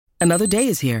Another day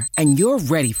is here, and you're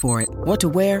ready for it. What to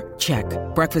wear? Check.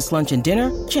 Breakfast, lunch, and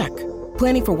dinner? Check.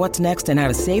 Planning for what's next and how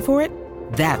to save for it?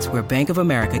 That's where Bank of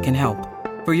America can help.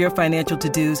 For your financial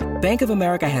to-dos, Bank of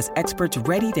America has experts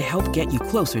ready to help get you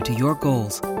closer to your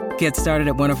goals. Get started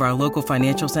at one of our local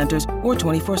financial centers or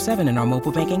 24/7 in our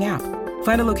mobile banking app.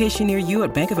 Find a location near you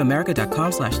at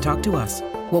bankofamerica.com/talktous.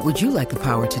 What would you like the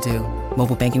power to do?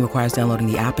 Mobile banking requires downloading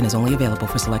the app and is only available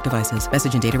for select devices.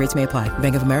 Message and data rates may apply.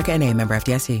 Bank of America N.A., member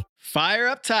FDIC. Fire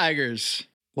up Tigers.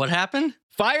 What happened?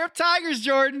 Fire up Tigers,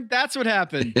 Jordan. That's what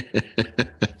happened.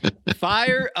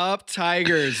 Fire up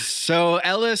Tigers. So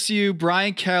LSU,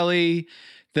 Brian Kelly,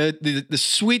 the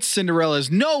sweet Cinderellas.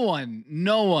 No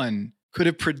one could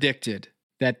have predicted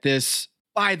that this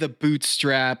by the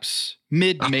bootstraps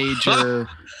mid-major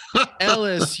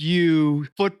LSU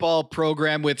football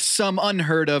program with some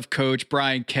unheard of coach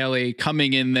Brian Kelly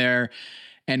coming in there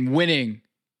and winning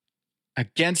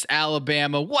against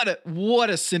Alabama. What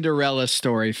a Cinderella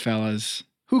story, fellas.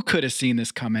 Who could have seen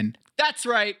this coming? That's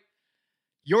right.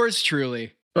 Yours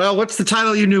truly. Well, what's the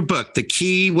title of your new book? The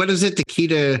Key, what is it? The Key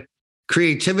to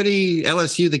Creativity?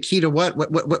 LSU, the key to what?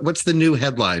 What's the new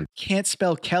headline? Can't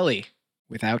spell Kelly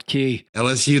without key.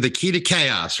 LSU, the key to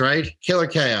chaos, right? Killer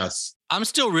chaos. I'm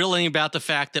still reeling about the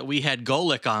fact that we had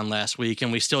Golick on last week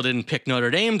and we still didn't pick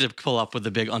Notre Dame to pull up with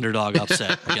the big underdog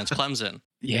upset against Clemson.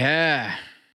 Yeah.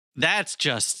 That's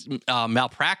just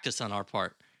malpractice on our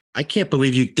part. I can't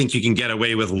believe you think you can get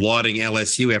away with lauding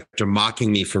LSU after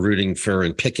mocking me for rooting for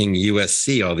and picking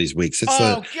USC all these weeks. It's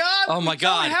God. Oh, my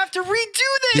God. We have to redo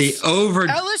this.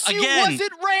 LSU Again.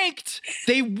 wasn't ranked.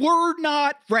 They were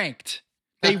not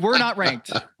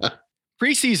ranked.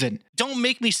 Preseason. Don't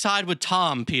make me side with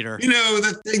Tom, Peter. You know,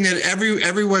 the thing that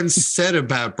everyone said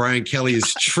about Brian Kelly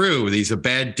is true. He's a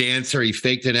bad dancer. He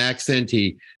faked an accent.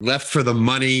 He left for the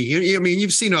money. I mean,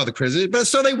 you've seen all the criticism, but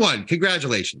so they won.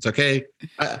 Congratulations. Okay.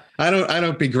 I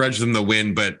don't begrudge them the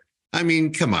win, but I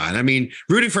mean, come on. I mean,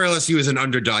 rooting for LSU as an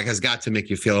underdog has got to make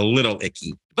you feel a little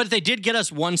icky. But they did get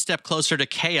us one step closer to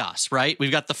chaos, right? We've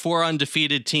got the 4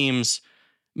 undefeated teams.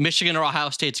 Michigan or Ohio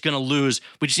State's going to lose.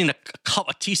 We just need a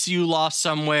TCU loss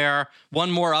somewhere,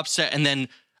 one more upset, and then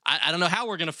I don't know how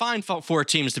we're going to find 4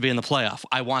 teams to be in the playoff.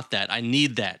 I want that. I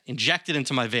need that. Inject it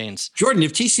into my veins. Jordan,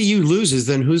 if TCU loses,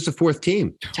 then who's the 4th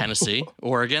team? Tennessee,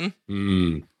 Oregon.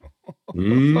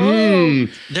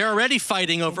 They're already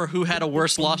fighting over who had a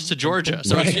worse loss to Georgia,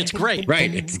 so it's great.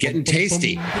 Right, it's getting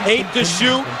tasty. 8 to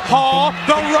shoot. Hall,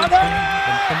 the runner.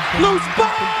 Loose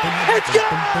ball. It's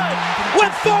good.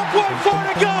 With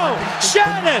 4.4 to go.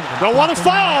 Shannon. Don't want to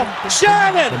foul.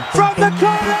 Shannon from the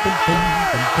corner.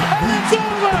 And it's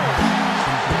over.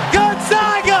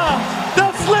 Gonzaga.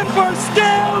 The flipper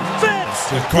still fits.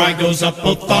 The cry goes up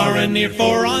both far and near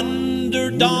for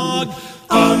underdog.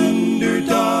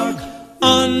 Underdog.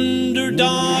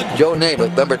 Underdog. Joe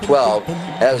Namath, number 12,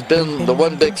 has been the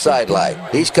one big sidelight.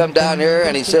 He's come down here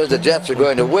and he says the Jets are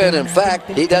going to win. In fact,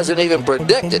 he doesn't even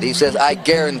predict it. He says, I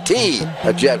guarantee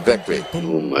a Jet victory.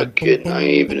 Who am I kidding? I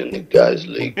ain't even in the guys'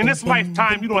 league. In this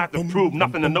lifetime, you don't have to prove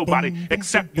nothing to nobody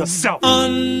except yourself.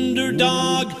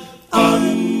 Underdog.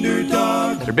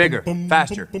 Underdog. They're bigger,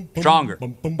 faster, stronger,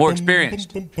 more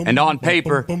experienced. And on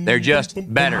paper, they're just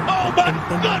better. Oh, my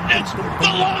goodness!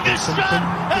 The longest shot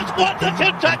has won the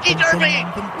Kentucky Derby!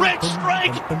 Rick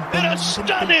Strike in a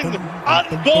stunning,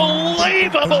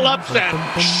 unbelievable upset!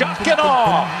 Shock and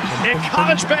awe in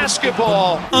college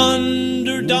basketball!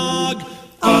 Underdog.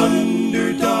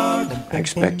 Underdog. I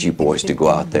expect you boys to go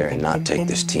out there and not take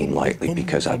this team lightly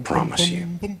because I promise you,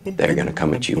 they're going to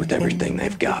come at you with everything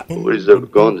they've got. Nobody's ever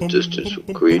gone the distance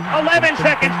with Creed. 11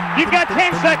 seconds. You've got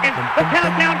 10 seconds. The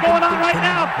countdown going on right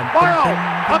now. Morrow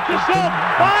up to Schultz.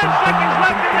 5 seconds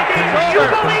left in the game. You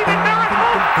believe in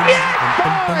miracles? Yes!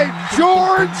 By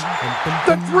George,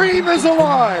 the dream is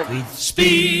alive.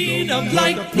 Speed of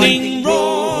lightning,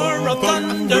 roar of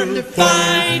thunder,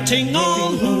 fighting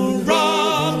all who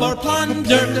rob or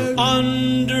plunder.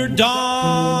 Underdog.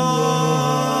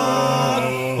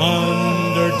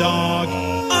 Underdog.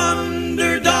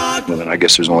 Underdog. Well, then I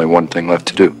guess there's only one thing left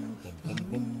to do.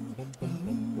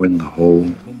 Win the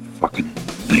whole fucking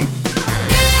thing.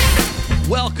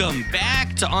 Welcome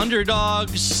back to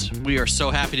Underdogs. We are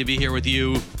so happy to be here with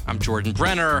you. I'm Jordan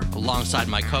Brenner, alongside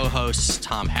my co-hosts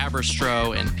Tom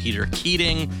Haberstroh and Peter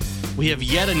Keating. We have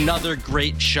yet another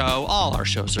great show. All our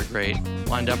shows are great.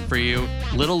 Lined up for you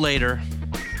a little later.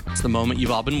 It's the moment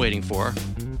you've all been waiting for.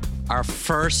 Our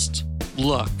first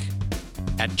look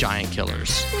at Giant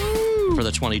Killers for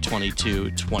the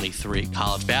 2022-23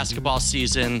 college basketball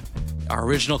season. Our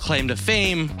original claim to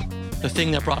fame, the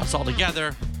thing that brought us all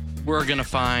together, we're going to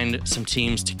find some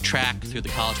teams to track through the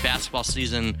college basketball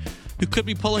season who could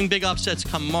be pulling big upsets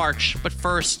come March. But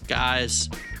first, guys,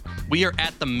 we are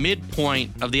at the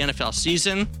midpoint of the NFL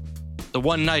season. The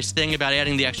one nice thing about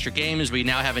adding the extra game is we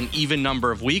now have an even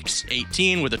number of weeks,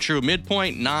 18 with a true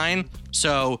midpoint, 9.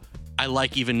 So I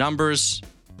like even numbers.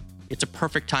 It's a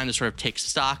perfect time to sort of take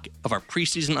stock of our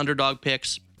preseason underdog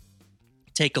picks,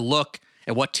 take a look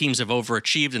at what teams have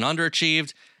overachieved and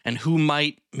underachieved, and who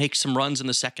might make some runs in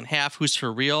the second half, who's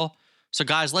for real. So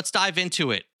guys, let's dive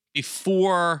into it.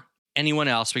 Before anyone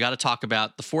else, we got to talk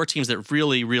about the 4 teams that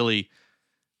really, really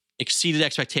exceeded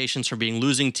expectations from being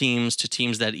losing teams to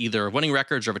teams that either are winning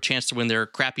records or have a chance to win their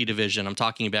crappy division. I'm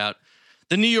talking about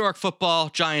the New York Football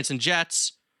Giants and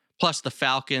Jets, plus the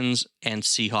Falcons and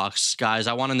Seahawks. Guys,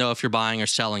 I want to know if you're buying or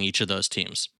selling each of those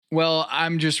teams. Well,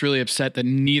 I'm just really upset that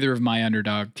neither of my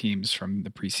underdog teams from the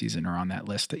preseason are on that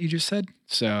list that you just said.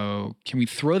 So can we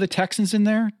throw the Texans in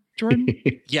there, Jordan?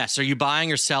 Yes. Are you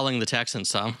buying or selling the Texans,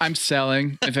 Tom? I'm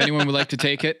selling. If anyone would like to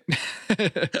take it.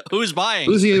 Who's buying?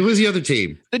 Who's the other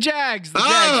team? The Jags.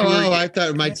 I thought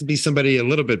it might be somebody a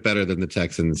little bit better than the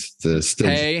Texans.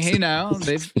 Hey, now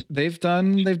they've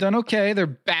done okay. They're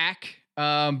back,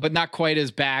 but not quite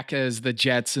as back as the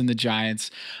Jets and the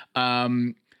Giants.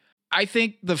 I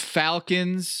think the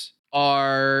Falcons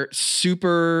are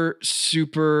super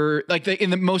like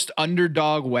in the most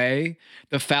underdog way.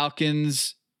 The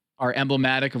Falcons are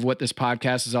emblematic of what this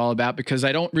podcast is all about, because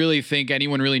I don't really think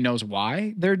anyone really knows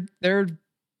why they're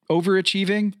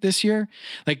overachieving this year.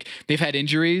 Like, they've had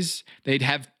injuries. They'd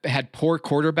have had poor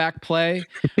quarterback play.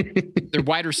 Their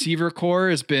wide receiver core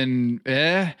has been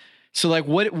So like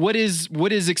what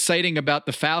is exciting about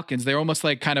the Falcons? They're almost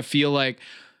like kind of feel like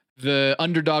the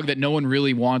underdog that no one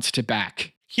really wants to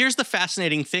back. Here's the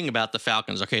fascinating thing about the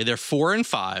Falcons. Okay, they're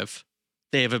 4-5.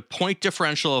 They have a point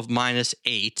differential of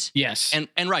 -8. Yes.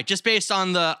 And right, just based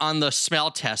on the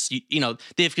smell test, you know,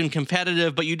 they've been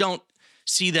competitive, but you don't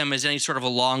see them as any sort of a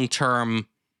long-term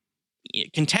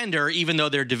contender, even though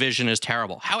their division is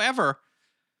terrible. However,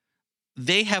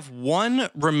 they have one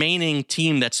remaining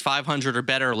team that's 500 or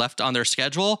better left on their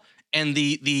schedule, and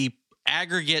the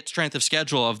aggregate strength of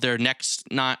schedule of their next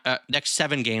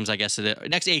 7 games, I guess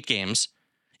next 8 games,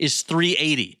 is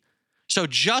 380. So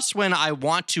just when I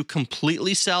want to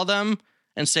completely sell them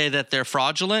and say that they're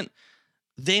fraudulent,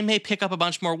 they may pick up a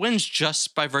bunch more wins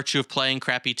just by virtue of playing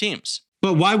crappy teams.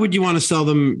 But why would you want to sell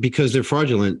them because they're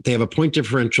fraudulent? They have a point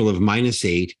differential of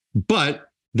 -8, but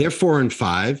they're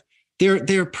 4-5.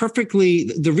 They're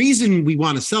perfectly. The reason we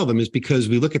want to sell them is because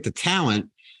we look at the talent,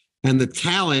 and the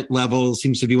talent level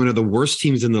seems to be one of the worst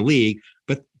teams in the league.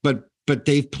 But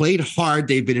they've played hard.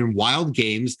 They've been in wild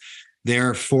games.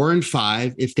 They're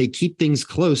 4-5. If they keep things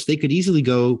close, they could easily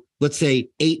go, let's say,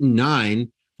 8-9,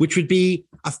 which would be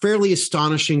a fairly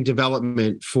astonishing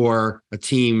development for a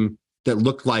team that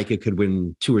looked like it could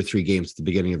win 2 or 3 games at the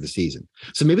beginning of the season.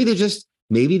 So maybe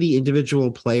the individual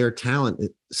player talent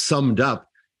summed up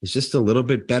is just a little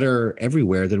bit better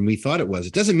everywhere than we thought it was.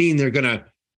 It doesn't mean they're going to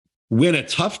win a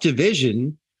tough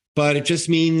division, but it just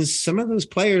means some of those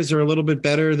players are a little bit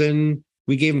better than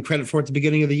we gave them credit for at the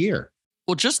beginning of the year.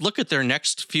 Well, just look at their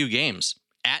next few games.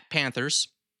 At Panthers,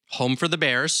 home for the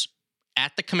Bears.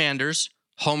 At the Commanders,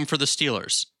 home for the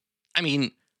Steelers. I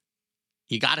mean,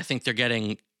 you got to think they're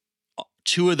getting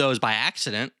 2 of those by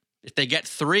accident. If they get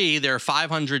 3, they're a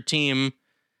 500 team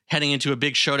heading into a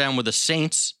big showdown with the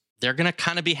Saints. They're going to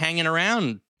kind of be hanging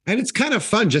around. And it's kind of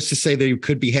fun just to say they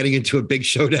could be heading into a big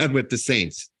showdown with the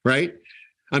Saints, right?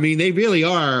 I mean, they really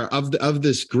are of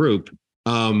this group.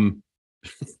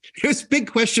 There's big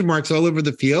question marks all over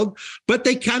the field, but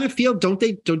they kind of feel, don't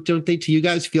they, to you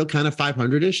guys feel kind of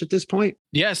 500-ish at this point?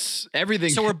 Yes, everything.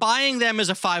 So we're buying them as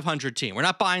a 500 team. We're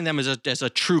not buying them as a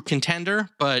true contender,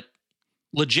 but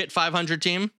legit 500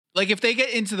 team. Like, if they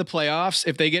get into the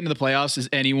playoffs, does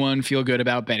anyone feel good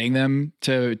about betting them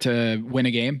to win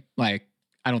a game? Like,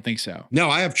 I don't think so. No,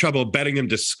 I have trouble betting them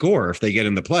to score if they get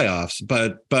in the playoffs.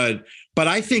 But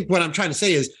I think what I'm trying to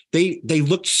say is they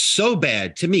looked so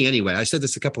bad to me anyway. I said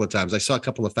this a couple of times. I saw a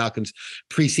couple of Falcons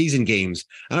preseason games,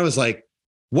 and I was like,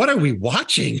 what are we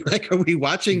watching? Like, are we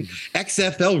watching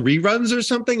XFL reruns or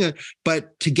something?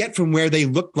 But to get from where they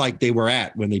looked like they were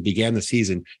at when they began the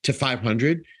season to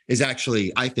 500 is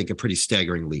actually, I think, a pretty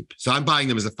staggering leap. So I'm buying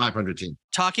them as a 500 team.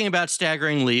 Talking about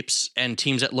staggering leaps and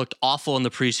teams that looked awful in the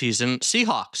preseason,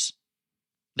 Seahawks.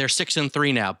 They're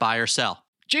 6-3 now. Buy or sell?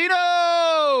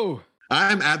 Gino!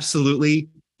 I'm absolutely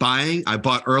buying. I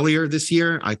bought earlier this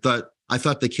year. I thought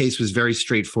the case was very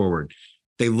straightforward.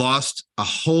 They lost a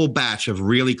whole batch of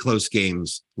really close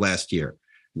games last year,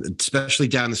 especially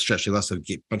down the stretch. They lost a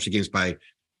bunch of games by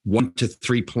 1 to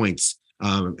 3 points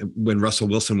when Russell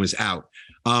Wilson was out.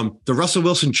 The Russell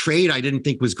Wilson trade I didn't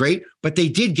think was great, but they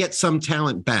did get some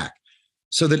talent back.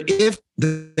 So that if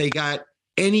they got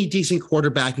any decent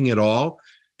quarterbacking at all,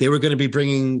 they were going to be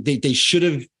bringing, they should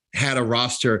have had a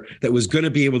roster that was going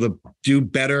to be able to do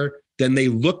better than they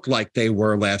looked like they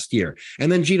were last year.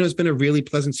 And then Geno's been a really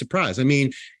pleasant surprise. I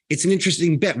mean, it's an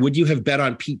interesting bet. Would you have bet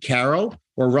on Pete Carroll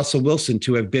or Russell Wilson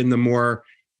to have been the more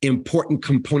important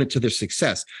component to their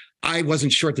success? I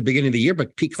wasn't sure at the beginning of the year,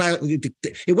 but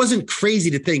it wasn't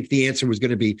crazy to think the answer was going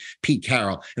to be Pete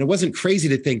Carroll. And it wasn't crazy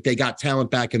to think they got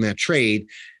talent back in that trade.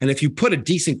 And if you put a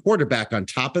decent quarterback on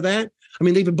top of that, I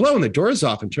mean, they've been blowing the doors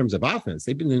off in terms of offense.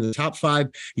 They've been in the top 5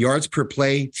 yards per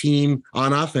play team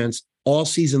on offense all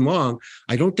season long.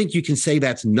 I don't think you can say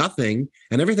that's nothing.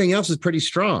 And everything else is pretty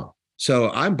strong. So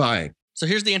I'm buying. So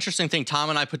here's the interesting thing. Tom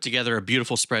and I put together a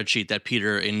beautiful spreadsheet that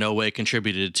Peter in no way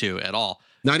contributed to at all.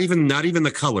 Not even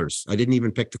the colors. I didn't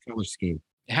even pick the color scheme.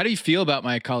 How do you feel about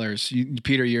my colors,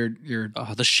 Peter?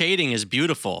 The shading is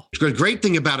beautiful. The great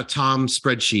thing about a Tom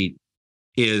spreadsheet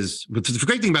is, the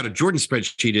great thing about a Jordan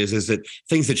spreadsheet is that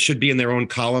things that should be in their own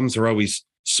columns are always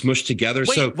smushed together.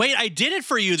 Wait, I did it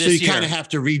for you this year. So you kind of have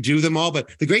to redo them all.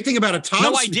 But the great thing about a Tom,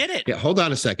 no, I did it. Yeah, hold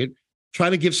on a second.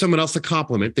 Try to give someone else a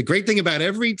compliment. The great thing about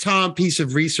every Tom piece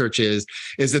of research is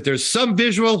that there's some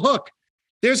visual hook.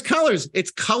 There's colors. It's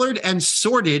colored and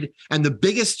sorted, and the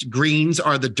biggest greens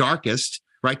are the darkest,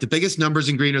 right? The biggest numbers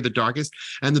in green are the darkest,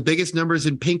 and the biggest numbers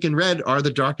in pink and red are the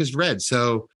darkest red.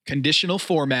 So conditional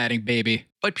formatting, baby.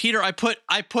 But Peter, I put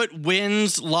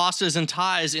wins, losses, and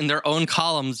ties in their own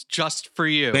columns just for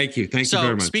you. Thank you. Thank you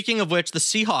very much. So speaking of which, the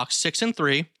Seahawks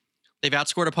 6-3, they've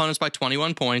outscored opponents by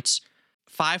 21 points.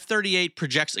 538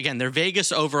 projects, again, their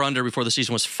Vegas over-under before the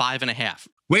season was 5.5.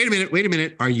 Wait a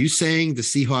minute. Are you saying the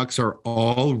Seahawks are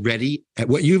already at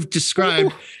what you've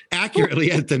described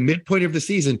accurately at the midpoint of the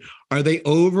season? Are they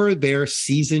over their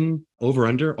season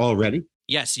over-under already?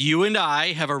 Yes, you and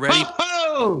I have already.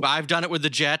 I've done it with the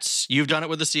Jets. You've done it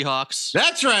with the Seahawks.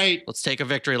 That's right. Let's take a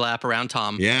victory lap around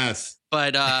Tom. Yes.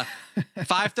 But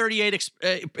 538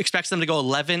 expects them to go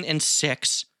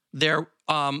 11-6. Their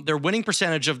winning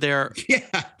percentage of their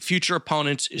future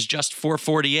opponents is just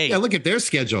 448. Yeah, look at their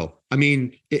schedule. I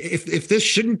mean, if this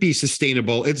shouldn't be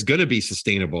sustainable, it's going to be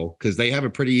sustainable because they have a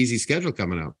pretty easy schedule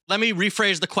coming up. Let me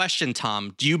rephrase the question,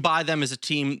 Tom. Do you buy them as a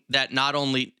team that not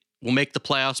only will make the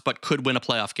playoffs, but could win a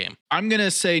playoff game? I'm going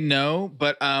to say no,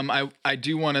 but I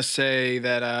do want to say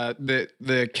that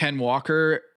the Ken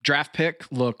Walker draft pick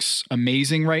looks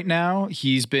amazing right now.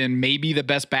 He's been maybe the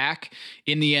best back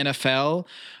in the NFL.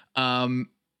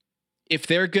 If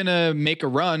they're going to make a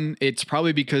run, it's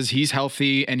probably because he's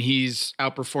healthy and he's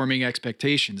outperforming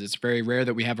expectations. It's very rare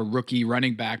that we have a rookie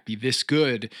running back be this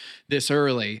good this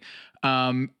early.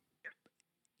 Can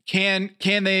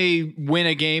they win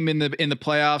a game in the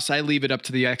playoffs? I leave it up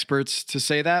to the experts to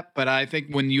say that. But I think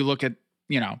when you look at,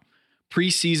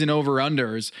 preseason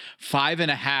over-unders,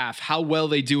 5.5, how well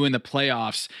they do in the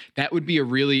playoffs, that would be a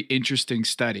really interesting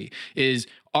study.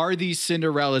 Are these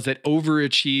Cinderellas that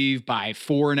overachieve by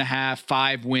 4.5,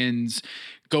 5 wins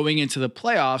going into the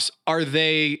playoffs, are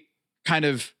they kind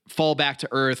of fall back to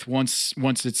earth once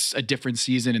it's a different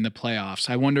season in the playoffs?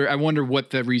 I wonder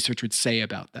what the research would say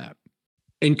about that.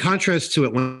 In contrast to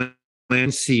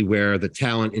Atlanta, where the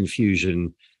talent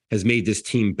infusion has made this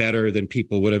team better than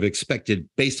people would have expected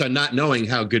based on not knowing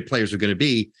how good players are going to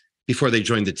be before they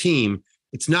joined the team.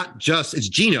 It's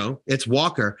Geno, it's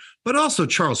Walker, but also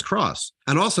Charles Cross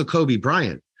and also Kobe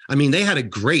Bryant. I mean, they had a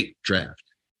great draft.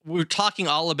 We're talking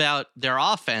all about their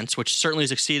offense, which certainly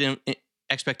is exceeding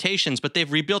expectations, but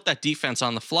they've rebuilt that defense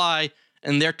on the fly,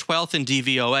 and they're 12th in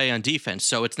DVOA on defense.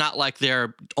 So it's not like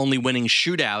they're only winning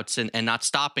shootouts and not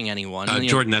stopping anyone.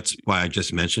 Jordan, that's why I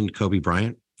just mentioned Kobe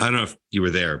Bryant. I don't know if you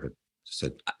were there, but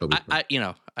said Kobe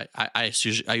Bryant.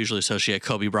 I usually associate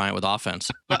Kobe Bryant with offense.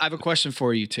 But I have a question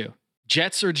for you too.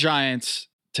 Jets or Giants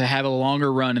to have a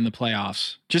longer run in the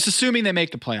playoffs? Just assuming they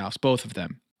make the playoffs, both of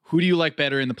them. Who do you like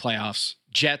better in the playoffs,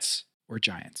 Jets or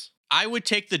Giants? I would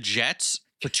take the Jets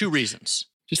for 2 reasons.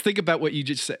 Just think about what you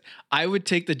just said. I would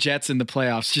take the Jets in the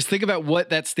playoffs. Just think about what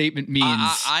that statement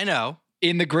means. I know.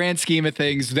 In the grand scheme of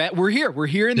things, that we're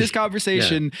here in this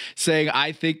conversation saying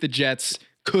I think the Jets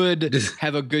could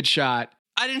have a good shot.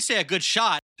 I didn't say a good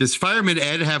shot. Does Fireman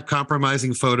Ed have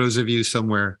compromising photos of you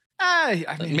somewhere?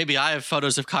 I mean, maybe I have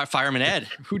photos of Fireman Ed.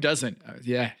 Who doesn't?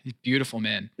 Yeah, he's beautiful,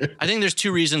 man. I think there's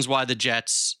 2 reasons why the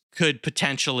Jets could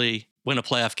potentially win a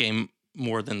playoff game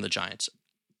more than the Giants.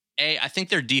 I think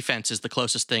their defense is the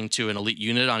closest thing to an elite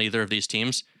unit on either of these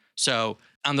teams. So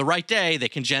on the right day, they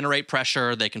can generate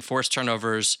pressure, they can force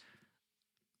turnovers.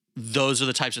 those are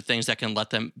the types of things that can let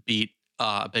them beat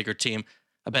a better team.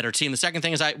 The second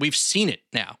thing is we've seen it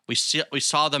now. We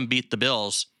saw them beat the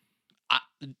Bills.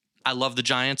 I love the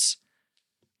Giants.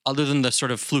 Other than the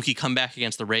sort of fluky comeback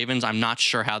against the Ravens, I'm not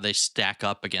sure how they stack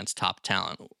up against top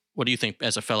talent. What do you think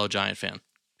as a fellow Giant fan,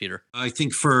 Peter? I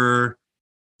think for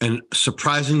a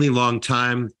surprisingly long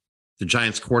time, the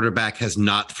Giants quarterback has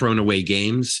not thrown away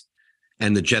games,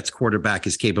 and the Jets quarterback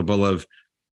is capable of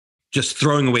just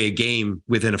throwing away a game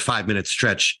within a 5-minute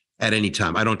stretch at any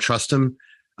time. I don't trust him.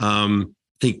 I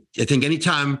think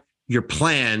anytime your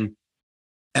plan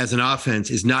as an offense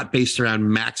is not based around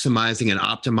maximizing and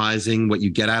optimizing what you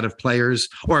get out of players,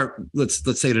 or let's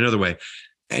say it another way.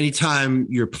 Anytime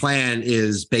your plan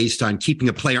is based on keeping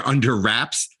a player under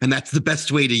wraps, and that's the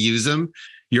best way to use them,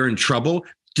 you're in trouble.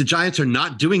 The Giants are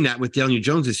not doing that with Daniel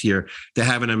Jones this year. They're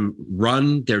having him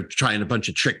run. They're trying a bunch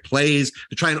of trick plays.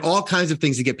 They're trying all kinds of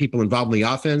things to get people involved in the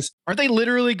offense. Aren't they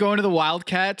literally going to the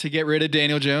Wildcat to get rid of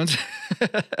Daniel Jones?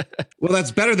 Well,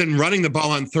 that's better than running the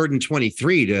ball on 3rd and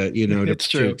 23 to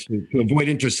avoid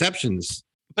interceptions.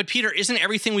 But Peter, isn't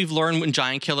everything we've learned in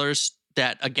Giant Killers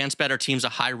that against better teams, a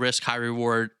high risk, high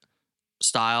reward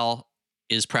style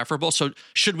is preferable? So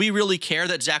should we really care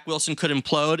that Zach Wilson could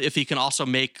implode if he can also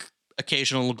make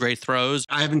occasional great throws?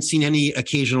 I haven't seen any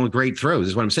occasional great throws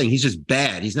is what I'm saying. He's just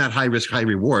bad. He's not high risk, high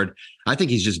reward. I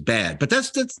think he's just bad, but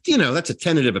that's a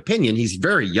tentative opinion. He's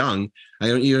very young.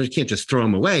 You can't just throw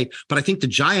him away, but I think the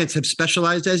Giants have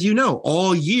specialized, as you know,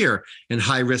 all year in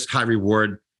high risk, high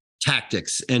reward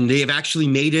tactics. And they have actually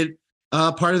made it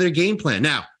part of their game plan.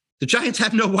 Now the Giants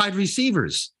have no wide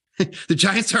receivers. The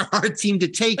Giants are a hard team to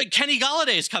take. But Kenny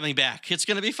Golladay is coming back. It's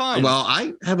going to be fine. Well,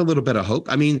 I have a little bit of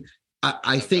hope. I mean,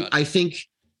 I think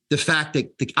the fact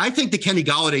that I think the Kenny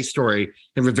Golladay story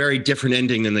have a very different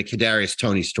ending than the Kadarius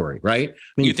Toney story, right? I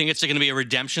mean, you think it's going to be a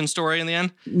redemption story in the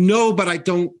end? No, but I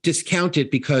don't discount it,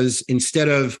 because instead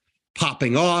of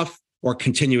popping off or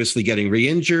continuously getting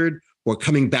re-injured or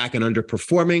coming back and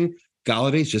underperforming,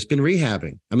 Galladay's just been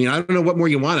rehabbing. I mean, I don't know what more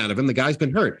you want out of him. The guy's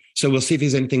been hurt. So we'll see if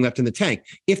there's anything left in the tank.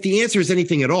 If the answer is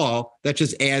anything at all, that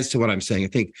just adds to what I'm saying. I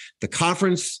think the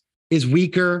conference is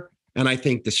weaker, and I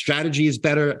think the strategy is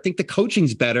better. I think the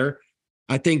coaching's better.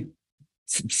 I think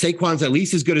Saquon's at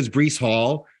least as good as Breece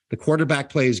Hall. The quarterback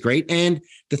play is great. And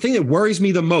the thing that worries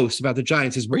me the most about the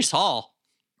Giants is Breece Hall.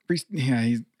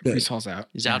 Breece Hall's out.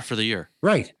 He's out for the year.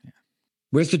 Right. Yeah.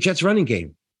 Where's the Jets running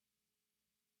game?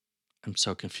 I'm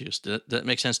so confused. Does that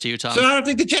make sense to you, Tom? So I don't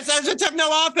think the Jets have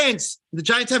no offense. The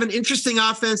Giants have an interesting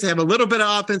offense. They have a little bit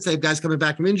of offense. They have guys coming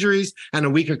back from injuries and a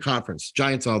weaker conference.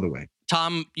 Giants all the way.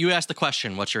 Tom, you asked the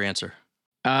question. What's your answer?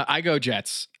 I go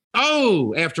Jets.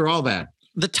 Oh, after all that.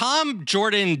 The Tom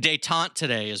Jordan detente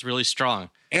today is really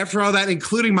strong. After all that,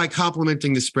 including my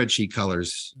complimenting the spreadsheet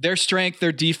colors. Their strength,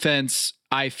 their defense,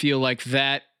 I feel like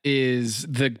that is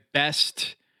the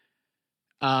best,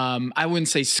 I wouldn't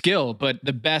say skill, but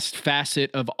the best facet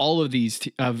of all of these,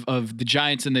 of the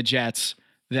Giants and the Jets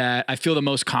that I feel the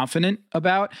most confident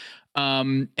about.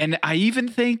 And I even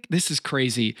think, this is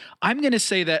crazy, I'm going to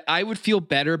say that I would feel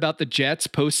better about the Jets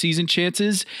postseason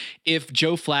chances if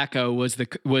Joe Flacco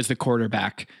was the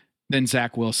quarterback than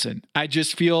Zach Wilson. I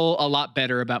just feel a lot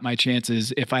better about my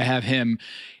chances if I have him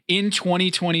in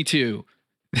 2022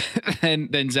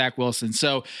 than Zach Wilson.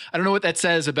 So I don't know what that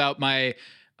says about my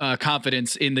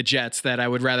confidence in the Jets, that I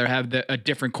would rather have a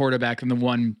different quarterback than the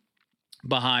one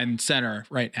behind center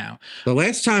right now. The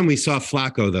last time we saw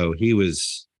Flacco, though, he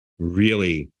was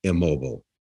really immobile.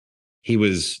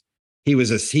 He's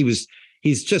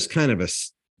just kind of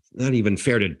not even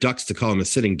fair to Ducks to call him a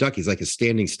sitting duck. He's like a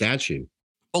standing statue.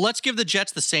 Well, let's give the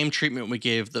Jets the same treatment we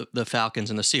gave the Falcons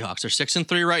and the Seahawks. They're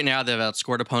 6-3 right now. They've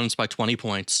outscored opponents by 20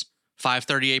 points.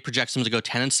 538 projects them to go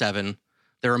 10-7.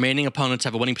 Their remaining opponents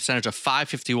have a winning percentage of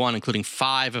 .551, including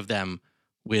 5 of them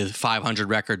with 500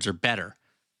 records or better.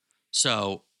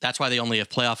 So that's why they only have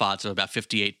playoff odds of about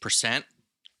 58%.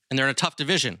 And they're in a tough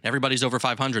division. Everybody's over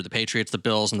 500, the Patriots, the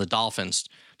Bills, and the Dolphins.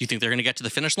 Do you think they're going to get to the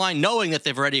finish line, knowing that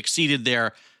they've already exceeded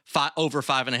their over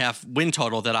 5.5 win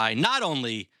total that I not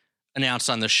only announced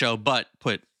on the show, but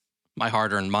put my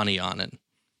hard-earned money on and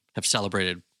have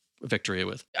celebrated victory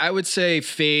with? I would say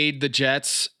fade the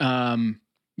Jets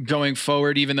going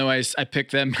forward, even though I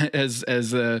picked them as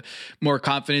a more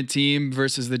confident team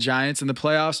versus the Giants in the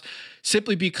playoffs,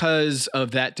 simply because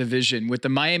of that division with the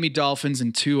Miami Dolphins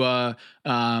and Tua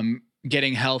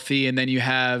getting healthy. And then you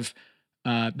have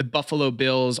the Buffalo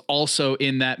Bills also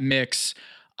in that mix.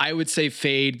 I would say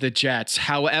fade the Jets.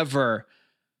 However,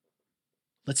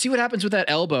 let's see what happens with that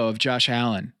elbow of Josh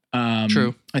Allen.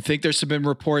 True. I think there's been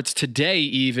reports today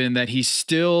even that he's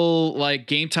still like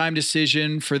game time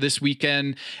decision for this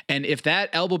weekend. And if that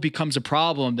elbow becomes a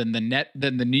problem, then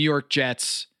the New York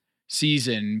Jets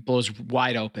season blows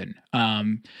wide open.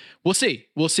 We'll see.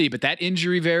 But that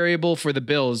injury variable for the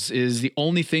Bills is the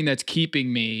only thing that's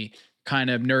keeping me kind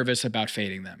of nervous about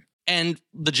fading them. And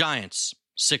the Giants,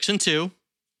 6-2.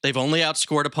 They've only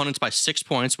outscored opponents by 6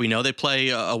 points. We know they play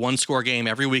a one-score game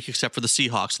every week except for the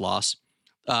Seahawks loss.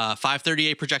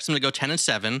 538 projects them to go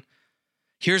 10-7.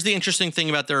 Here's the interesting thing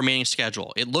about their remaining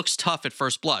schedule. It looks tough at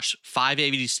first blush.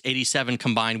 587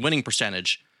 combined winning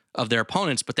percentage of their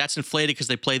opponents, but that's inflated because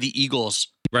they play the Eagles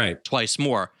twice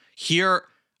more. Here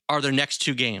are their next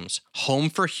 2 games. Home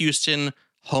for Houston,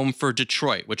 home for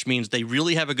Detroit, which means they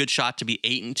really have a good shot to be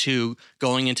 8-2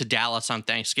 going into Dallas on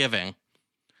Thanksgiving.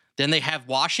 Then they have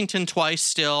Washington twice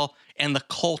still and the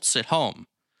Colts at home.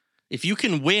 If you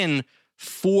can win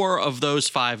 4 of those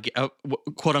 5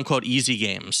 quote unquote easy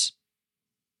games,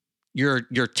 you're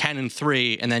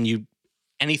 10-3, and then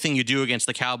anything you do against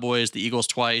the Cowboys, the Eagles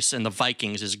twice, and the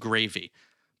Vikings is gravy.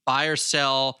 Buy or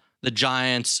sell the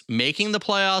Giants making the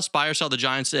playoffs, buy or sell the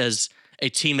Giants as a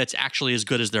team that's actually as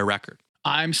good as their record.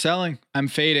 I'm selling. I'm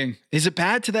fading. Is it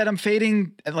bad to that I'm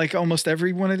fading at like almost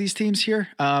every one of these teams here?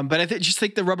 But I just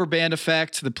think the rubber band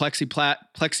effect, the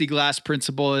plexiglass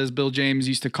principle, as Bill James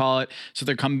used to call it. So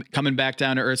they're coming back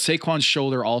down to earth. Saquon's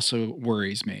shoulder also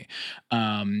worries me.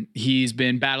 He's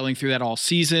been battling through that all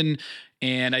season.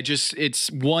 And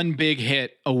it's one big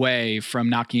hit away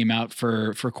from knocking him out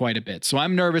for quite a bit. So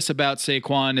I'm nervous about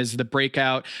Saquon as the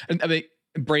breakout.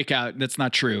 That's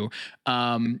not true.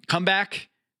 Comeback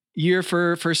year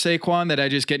for Saquon, that I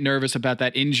just get nervous about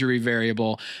that injury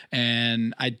variable.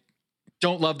 And I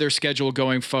don't love their schedule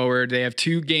going forward. They have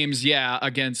 2 games,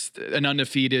 against an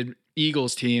undefeated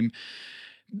Eagles team.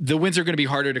 The wins are going to be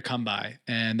harder to come by,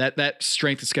 and that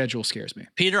strength of schedule scares me.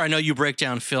 Peter, I know you break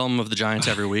down film of the Giants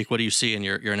every week. What do you see in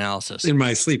your analysis? In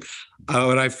my sleep.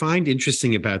 What I find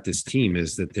interesting about this team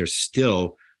is that they're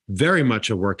still very much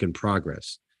a work in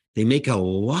progress. They make a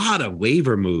lot of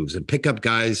waiver moves and pick up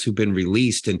guys who've been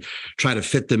released and try to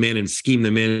fit them in and scheme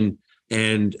them in.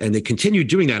 And they continue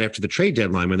doing that after the trade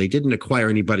deadline when they didn't acquire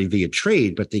anybody via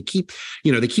trade, but they keep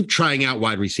trying out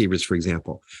wide receivers, for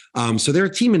example. So they're a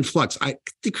team in flux.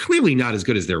 They're clearly not as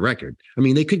good as their record. I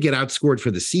mean, they could get outscored for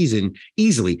the season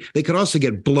easily. They could also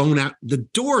get blown out the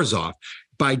doors off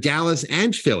by Dallas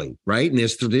and Philly, right? And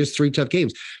there's 3 tough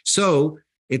games. So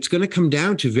it's going to come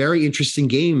down to very interesting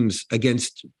games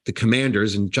against the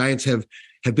Commanders, and Giants have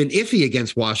been iffy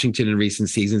against Washington in recent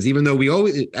seasons, even though we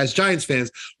always, as Giants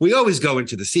fans, we always go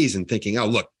into the season thinking, oh,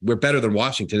 look, we're better than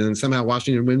Washington. And somehow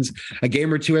Washington wins a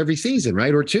game or 2 every season,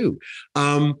 right? Or 2.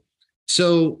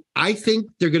 So I think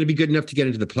they're going to be good enough to get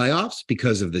into the playoffs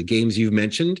because of the games you've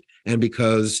mentioned, and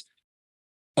because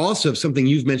also of something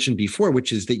you've mentioned before,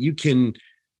 which is that you can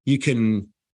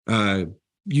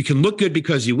look good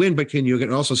because you win, but you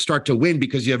can also start to win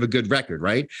because you have a good record,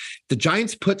 right? The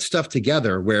Giants put stuff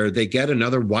together where they get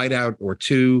another wideout or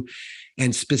 2.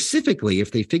 And specifically,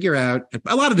 if they figure out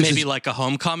a lot of this, maybe like a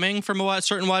homecoming from a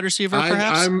certain wide receiver,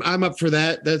 perhaps. I'm up for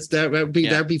that.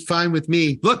 That'd be fine with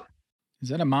me. Look, is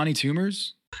that Amani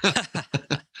Tumors?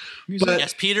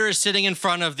 Yes, Peter is sitting in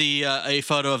front of a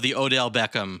photo of the Odell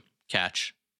Beckham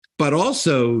catch. But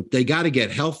also, they got to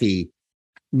get healthy,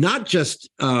 not just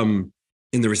in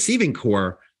the receiving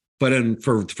core, but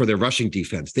for their rushing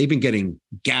defense. They've been getting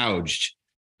gouged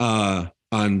on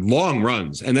long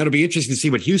runs, and that'll be interesting to see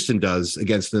what Houston does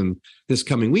against them this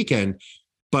coming weekend.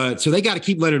 But so they got to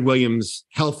keep Leonard Williams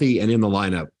healthy and in the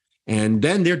lineup, and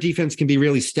then their defense can be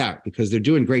really stout because they're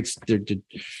doing great. They're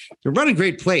running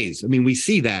great plays. I mean, we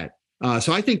see that.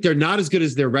 So I think they're not as good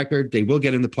as their record. They will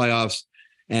get in the playoffs,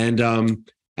 and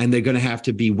they're going to have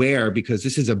to beware because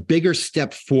this is a bigger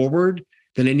step forward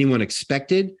than anyone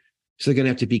expected. So they're going to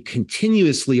have to be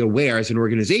continuously aware as an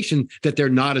organization that they're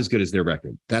not as good as their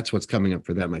record. That's what's coming up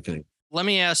for them, I think. Let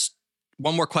me ask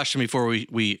one more question before we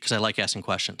because I like asking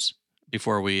questions,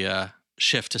 before we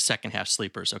shift to second half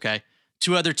sleepers, okay?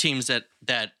 2 other teams that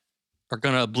are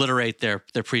going to obliterate their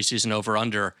preseason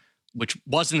over-under, which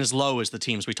wasn't as low as the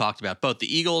teams we talked about. Both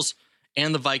the Eagles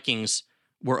and the Vikings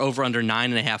were over-under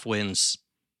 9.5 wins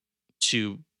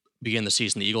to begin the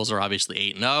season. The Eagles are obviously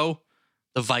 8-0.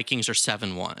 The Vikings are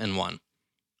 7-1.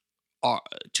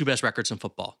 2 best records in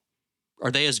football. Are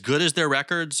they as good as their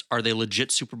records? Are they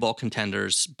legit Super Bowl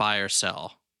contenders? Buy or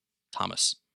sell,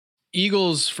 Thomas?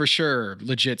 Eagles for sure,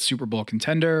 legit Super Bowl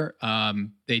contender.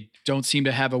 They don't seem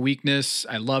to have a weakness.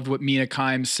 I loved what Mina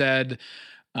Kimes said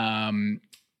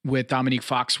with Dominique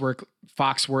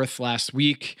Foxworth last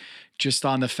week, just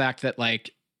on the fact that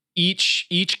like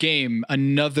each game,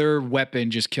 another weapon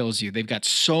just kills you. They've got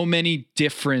so many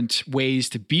different ways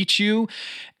to beat you.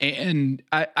 And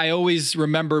I always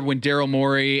remember when Daryl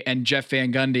Morey and Jeff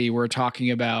Van Gundy were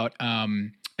talking about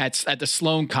at the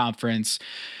Sloan conference.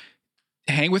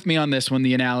 Hang with me on this one.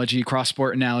 The analogy,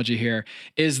 cross-sport analogy here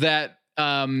is that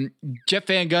Jeff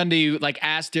Van Gundy like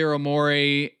asked Daryl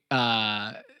Morey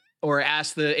or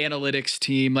asked the analytics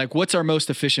team, like, what's our most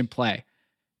efficient play?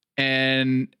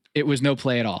 And it was no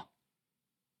play at all.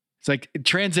 It's like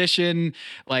transition,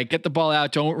 like get the ball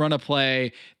out, don't run a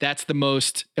play. That's the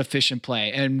most efficient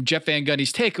play. And Jeff Van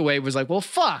Gundy's takeaway was like, well,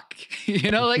 fuck,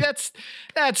 like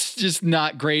that's just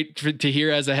not great to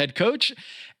hear as a head coach.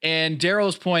 And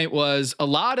Daryl's point was a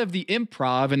lot of the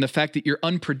improv and the fact that you're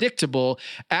unpredictable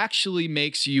actually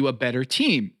makes you a better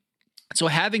team. So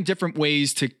having different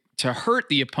ways to hurt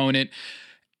the opponent,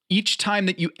 each time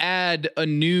that you add a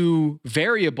new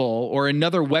variable or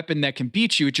another weapon that can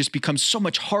beat you, it just becomes so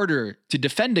much harder to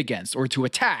defend against or to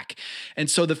attack. And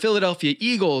so the Philadelphia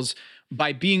Eagles,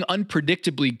 by being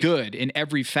unpredictably good in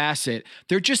every facet,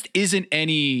 there just isn't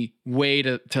any way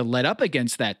to let up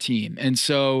against that team. And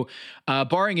so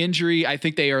barring injury, I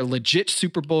think they are legit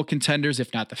Super Bowl contenders,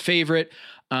 if not the favorite.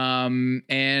 And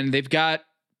they've got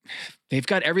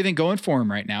everything going for them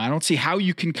right now. I don't see how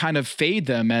you can kind of fade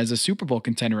them as a Super Bowl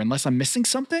contender unless I'm missing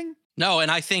something. No,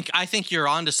 and I think you're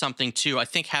onto something too. I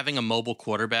think having a mobile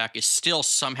quarterback is still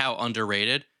somehow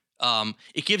underrated.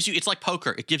 It's like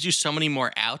poker. It gives you so many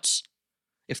more outs.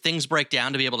 If things break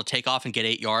down, to be able to take off and get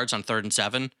 8 yards on 3rd and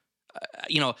 7,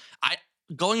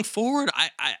 going forward,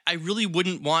 I really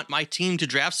wouldn't want my team to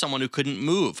draft someone who couldn't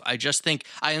move. I just think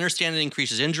I understand it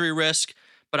increases injury risk,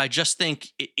 but I just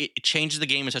think it changes the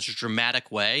game in such a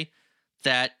dramatic way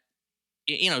that,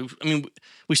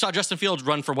 we saw Justin Fields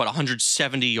run for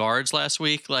 170 yards last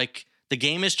week. Like, the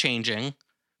game is changing.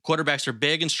 Quarterbacks are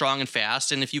big and strong and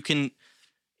fast, and if you can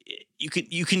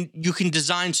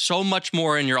design so much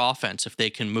more in your offense if they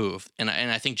can move. And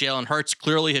I think Jalen Hurts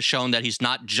clearly has shown that he's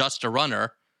not just a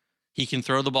runner. He can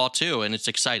throw the ball too, and it's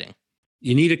exciting.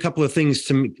 You need a couple of things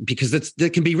because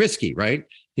that can be risky, right?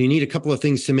 You need a couple of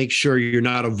things to make sure you're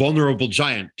not a vulnerable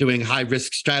giant doing high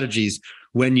risk strategies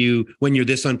when you're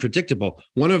this unpredictable.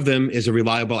 One of them is a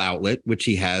reliable outlet, which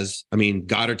he has. I mean,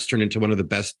 Goddard's turned into one of the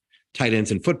best tight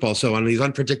ends in football. So on these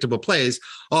unpredictable plays,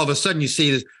 all of a sudden you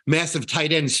see this massive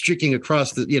tight end streaking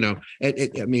across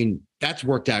that's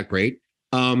worked out great.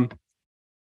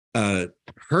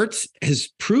 Hurts has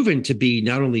proven to be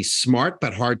not only smart,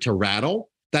 but hard to rattle.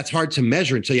 That's hard to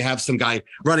measure until you have some guy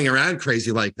running around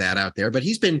crazy like that out there, but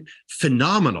he's been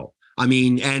phenomenal. I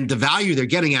mean, and the value they're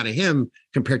getting out of him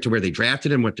compared to where they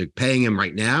drafted him, what they're paying him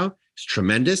right now is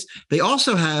tremendous. They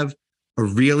also have a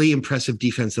really impressive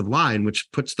defensive line,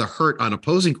 which puts the hurt on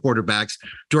opposing quarterbacks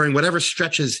during whatever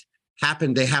stretches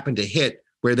they happen to hit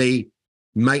where they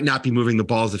might not be moving the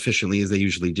ball as efficiently as they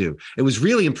usually do. It was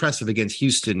really impressive against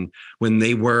Houston when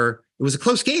it was a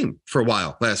close game for a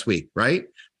while last week, right?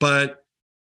 But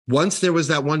once there was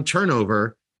that one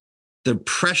turnover, the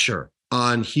pressure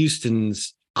on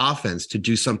Houston's offense to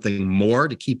do something more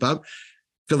to keep up,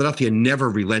 Philadelphia never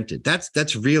relented.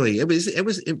 That's really,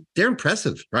 they're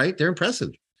impressive, right? They're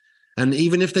impressive. And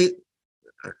even if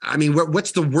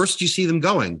what's the worst you see them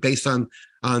going based on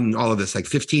all of this, like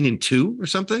 15-2 or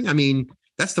something? I mean,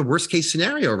 that's the worst case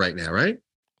scenario right now, right?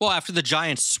 Well, after the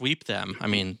Giants sweep them,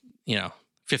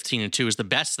 15-2 is the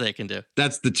best they can do.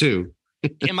 That's the 2.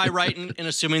 Am I right in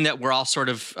assuming that we're all sort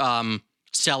of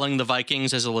selling the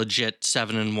Vikings as a legit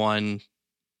 7-1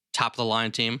 top of the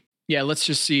line team? Yeah, let's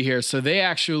just see here. So they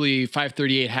actually,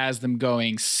 538 has them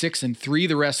going 6-3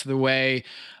 the rest of the way.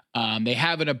 They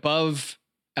have an above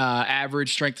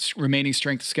average remaining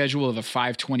strength schedule of a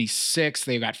 526.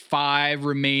 They've got 5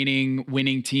 remaining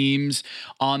winning teams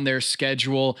on their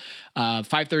schedule.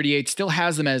 538 still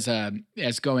has them as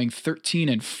going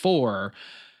 13-4.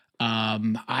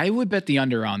 I would bet the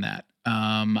under on that.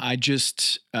 I'm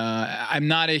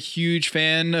not a huge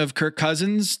fan of Kirk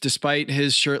Cousins, despite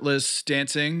his shirtless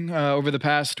dancing over the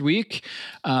past week.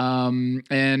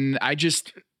 And I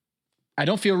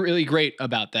don't feel really great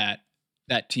about that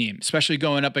team, especially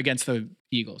going up against the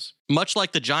Eagles. Much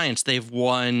like the Giants, they've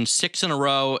won 6 in a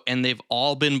row and they've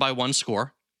all been by 1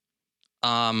 score.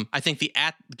 I think the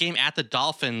game at the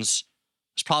Dolphins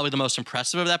is probably the most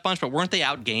impressive of that bunch, but weren't they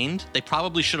outgained? They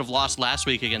probably should have lost last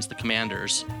week against the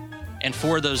Commanders. And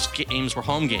 4 of those games were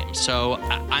home games. So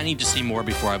I need to see more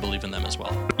before I believe in them as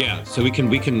well. Yeah. So we can,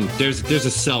 there's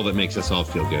a sell that makes us all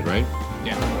feel good, right?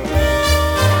 Yeah.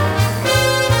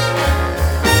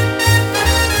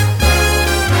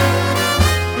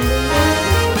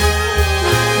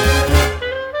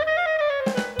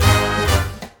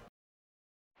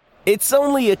 It's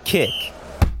only a kick,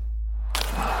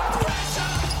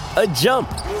 a jump,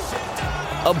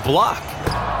 a block.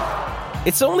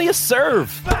 It's only a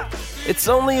serve. It's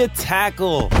only a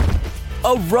tackle,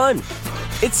 a run.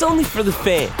 It's only for the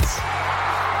fans.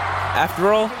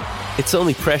 After all, it's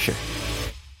only pressure.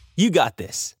 You got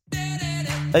this.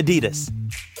 Adidas.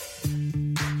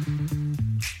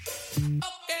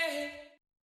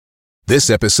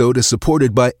 This episode is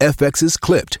supported by FX's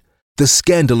Clipped, the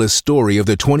scandalous story of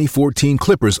the 2014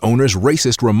 Clippers owner's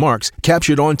racist remarks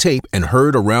captured on tape and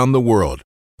heard around the world.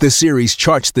 The series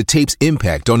charts the tape's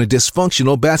impact on a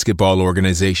dysfunctional basketball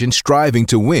organization striving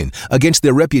to win against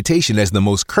their reputation as the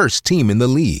most cursed team in the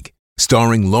league.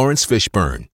 Starring Lawrence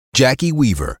Fishburne, Jackie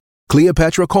Weaver,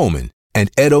 Cleopatra Coleman, and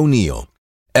Ed O'Neill.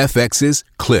 FX's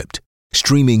Clipped,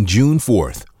 streaming June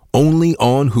 4th, only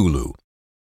on Hulu.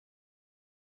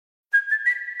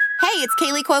 Hey, it's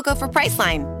Kaylee Cuoco for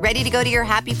Priceline. Ready to go to your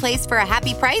happy place for a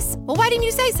happy price? Well, why didn't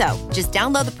you say so? Just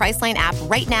download the Priceline app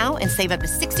right now and save up to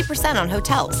 60% on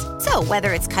hotels. So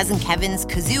whether it's Cousin Kevin's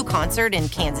Kazoo Concert in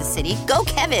Kansas City, go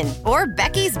Kevin, or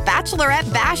Becky's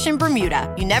Bachelorette Bash in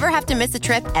Bermuda, you never have to miss a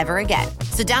trip ever again.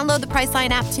 So download the Priceline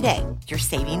app today. Your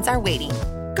savings are waiting.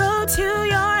 Go to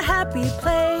your happy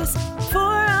place for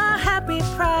a happy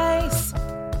price.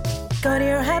 Go to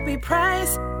your happy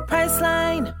price,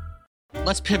 Priceline.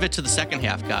 Let's pivot to the second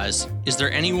half, guys. Is there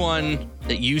anyone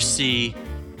that you see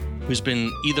who's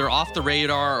been either off the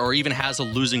radar or even has a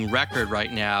losing record right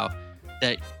now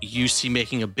that you see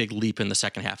making a big leap in the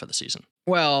second half of the season?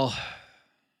 Well,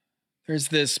 there's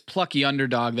this plucky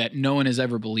underdog that no one has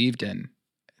ever believed in.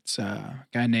 It's a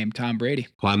guy named Tom Brady.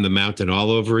 Climb the mountain all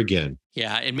over again.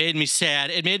 Yeah, it made me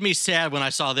sad. It made me sad when I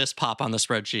saw this pop on the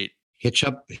spreadsheet. Hit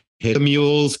the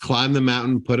mules, climb the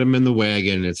mountain, put them in the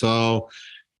wagon. It's all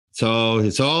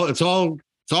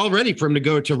ready for him to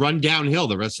go to run downhill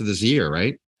the rest of this year,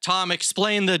 right? Tom,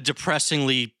 explain the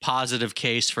depressingly positive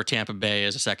case for Tampa Bay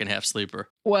as a second half sleeper.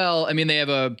 Well, I mean, they have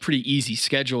a pretty easy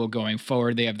schedule going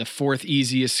forward. They have the fourth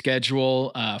easiest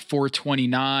schedule,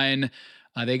 429.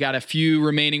 They got a few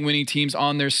remaining winning teams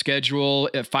on their schedule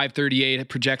at 538. It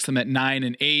projects them at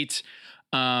 9-8.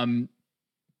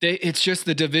 It's just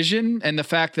the division and the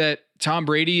fact that Tom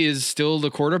Brady is still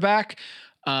the quarterback.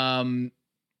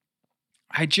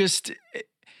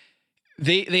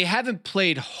 They haven't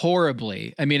played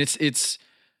horribly. I mean, it's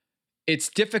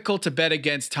difficult to bet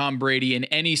against Tom Brady in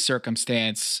any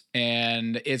circumstance.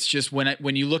 And it's just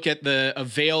when you look at the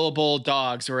available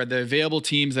dogs or the available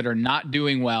teams that are not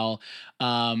doing well,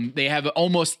 they have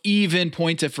almost even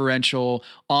point differential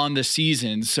on the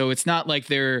season. So it's not like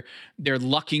they're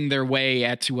lucking their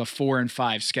way to a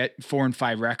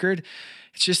 4-5 record.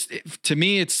 It's just, to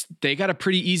me, they got a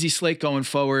pretty easy slate going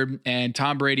forward, and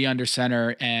Tom Brady under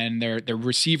center, and their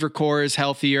receiver core is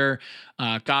healthier.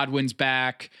 Godwin's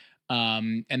back.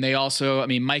 And they also, I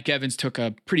mean, Mike Evans took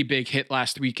a pretty big hit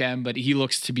last weekend, but he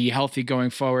looks to be healthy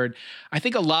going forward. I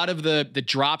think a lot of the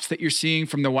drops that you're seeing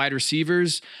from the wide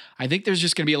receivers, I think there's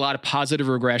just going to be a lot of positive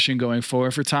regression going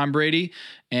forward for Tom Brady.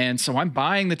 And so I'm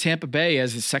buying the Tampa Bay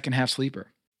as the second half sleeper.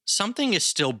 Something is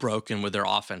still broken with their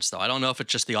offense, though. I don't know if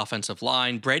it's just the offensive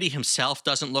line. Brady himself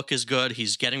doesn't look as good.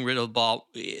 He's getting rid of the ball,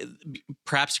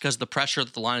 perhaps because of the pressure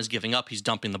that the line is giving up. He's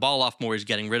dumping the ball off more. He's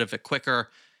getting rid of it quicker.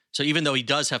 So even though he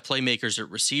does have playmakers at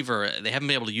receiver, they haven't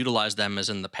been able to utilize them as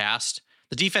in the past.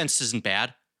 The defense isn't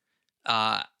bad.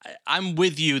 I'm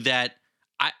with you that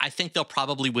I think they'll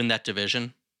probably win that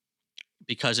division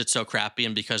because it's so crappy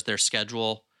and because their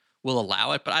schedule will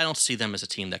allow it. But I don't see them as a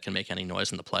team that can make any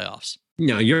noise in the playoffs.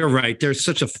 No, you're right.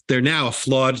 They're now a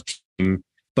flawed team,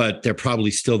 but they're probably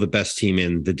still the best team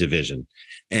in the division.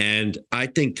 And I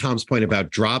think Tom's point about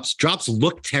drops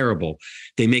look terrible.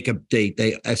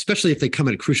 They especially if they come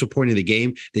at a crucial point in the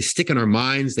game, they stick in our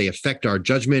minds, they affect our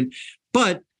judgment,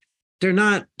 but they're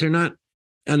not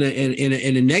in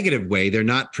a negative way. They're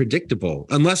not predictable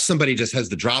unless somebody just has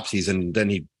the dropsies and then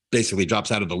he basically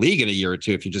drops out of the league in a year or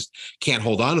two if you just can't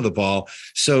hold on to the ball.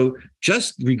 So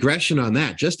just regression on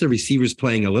that, just the receivers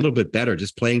playing a little bit better,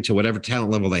 just playing to whatever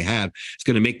talent level they have, it's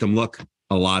going to make them look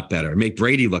a lot better, make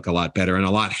Brady look a lot better and a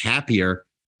lot happier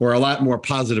or a lot more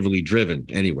positively driven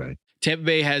anyway. Tampa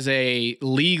Bay has a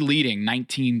league leading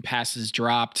 19 passes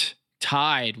dropped,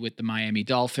 tied with the Miami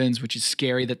Dolphins, which is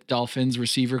scary that the Dolphins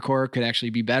receiver core could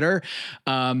actually be better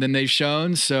than they've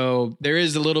shown. So there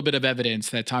is a little bit of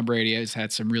evidence that Tom Brady has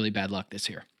had some really bad luck this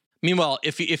year. Meanwhile,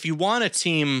 if you want a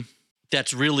team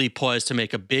that's really poised to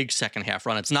make a big second half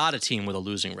run, it's not a team with a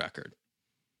losing record.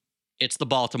 It's the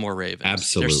Baltimore Ravens.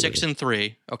 Absolutely. They're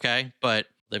 6-3, okay? But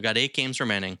they've got 8 games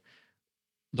remaining.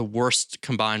 The worst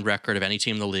combined record of any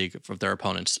team in the league of their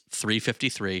opponents,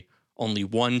 353. Only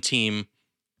one team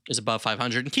is above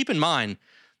 500. And keep in mind,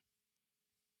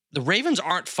 the Ravens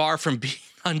aren't far from being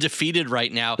undefeated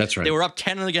right now. That's right. They were up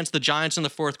 10 against the Giants in the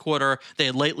fourth quarter. They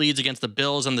had late leads against the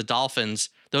Bills and the Dolphins.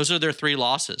 Those are their 3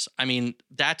 losses. I mean,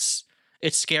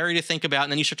 it's scary to think about.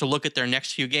 And then you start to look at their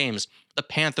next few games. The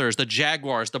Panthers, the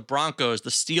Jaguars, the Broncos,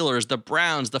 the Steelers, the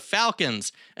Browns, the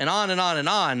Falcons, and on and on and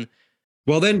on.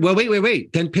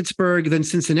 Wait. Then Pittsburgh, then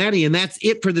Cincinnati, and that's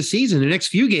it for the season. The next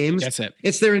few games, that's it.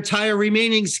 It's their entire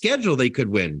remaining schedule they could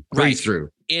win. Right through.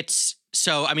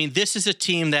 So, I mean, this is a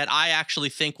team that I actually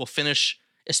think will finish,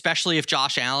 especially if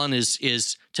Josh Allen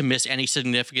is to miss any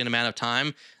significant amount of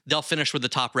time, they'll finish with the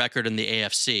top record in the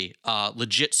AFC.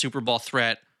 Legit Super Bowl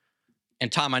threat.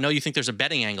 And Tom, I know you think there's a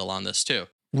betting angle on this too.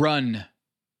 Run.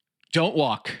 Don't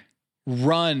walk.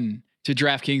 Run to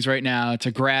DraftKings right now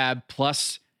to grab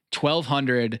plus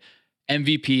 1,200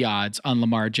 MVP odds on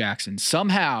Lamar Jackson.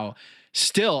 Somehow,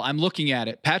 still, I'm looking at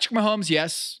it. Patrick Mahomes,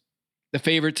 yes, the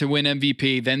favorite to win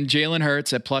MVP. Then Jalen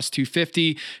Hurts at plus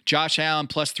 250. Josh Allen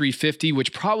plus 350,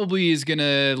 which probably is going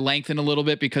to lengthen a little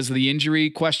bit because of the injury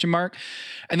question mark.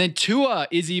 And then Tua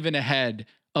is even ahead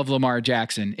of Lamar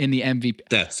Jackson in the MVP.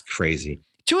 That's crazy.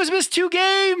 Tua's missed 2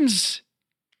 games.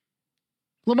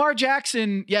 Lamar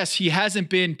Jackson, yes, he hasn't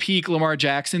been peak Lamar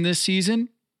Jackson this season.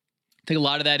 I think a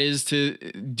lot of that is due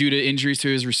to injuries to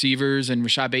his receivers, and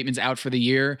Rashad Bateman's out for the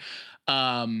year,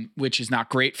 which is not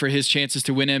great for his chances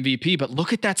to win MVP. But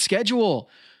look at that schedule.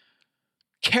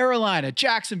 Carolina,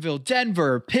 Jacksonville,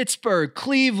 Denver, Pittsburgh,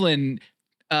 Cleveland,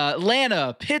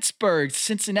 Atlanta, Pittsburgh,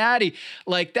 Cincinnati.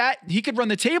 Like that, he could run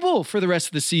the table for the rest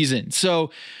of the season.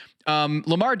 So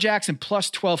Lamar Jackson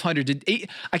plus 1,200.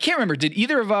 I can't remember. Did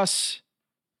either of us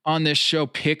on this show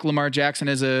pick Lamar Jackson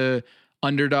as a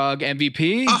underdog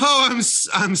MVP? Oh,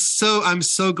 I'm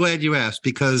so glad you asked,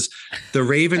 because the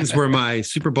Ravens were my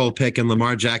Super Bowl pick and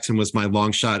Lamar Jackson was my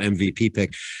long shot MVP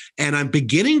pick. And I'm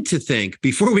beginning to think,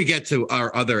 before we get to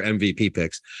our other MVP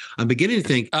picks, I'm beginning to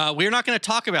think we're not going to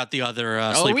talk about the other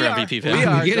sleeper MVP pick.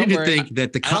 I'm beginning to think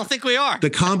that I don't think we are. The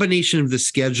combination of the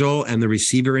schedule and the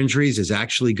receiver injuries is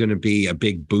actually going to be a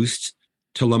big boost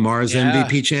to Lamar's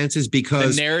MVP chances,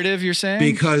 because the narrative you're saying,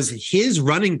 because his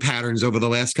running patterns over the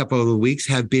last couple of weeks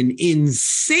have been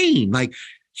insane, like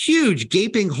huge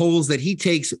gaping holes that he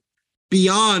takes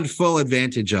beyond full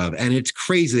advantage of. And it's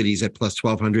crazy that he's at plus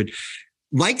 1,200.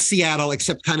 Like Seattle,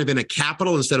 except kind of in a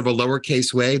capital instead of a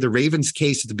lowercase way. The Ravens'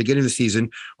 case at the beginning of the season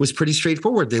was pretty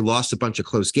straightforward. They lost a bunch of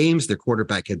close games. Their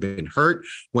quarterback had been hurt.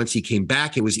 Once he came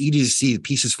back, it was easy to see the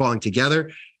pieces falling together.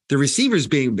 The receivers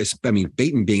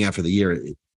Bateman being out for the year,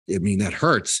 that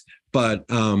hurts. But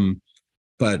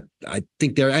I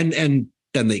think they're and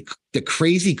then the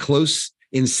crazy close,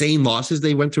 insane losses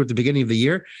they went through at the beginning of the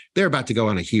year, they're about to go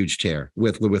on a huge tear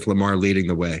with Lamar leading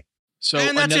the way. So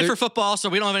and that's it for football. So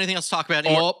we don't have anything else to talk about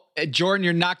anymore. Jordan,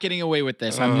 you're not getting away with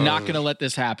this. I'm not going to let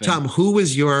this happen. Tom, who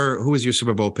was your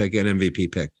Super Bowl pick and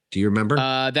MVP pick? Do you remember?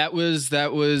 That was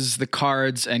the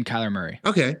Cards and Kyler Murray.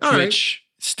 Okay, all right.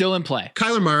 Still in play.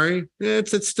 Kyler Murray,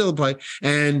 it's still in play.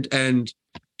 And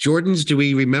Jordan's, do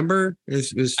we remember?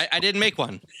 I didn't make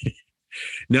one.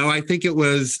 No, I think it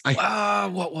was.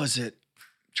 What was it?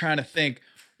 I'm trying to think.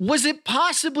 Was it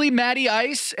possibly Matty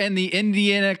Ice and the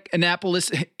Indianapolis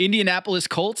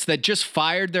Colts that just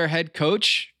fired their head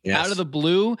coach out of the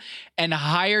blue and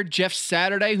hired Jeff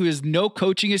Saturday, who has no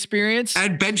coaching experience?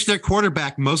 And benched their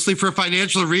quarterback, mostly for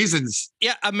financial reasons.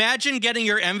 Yeah, imagine getting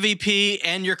your MVP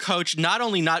and your coach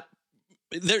neither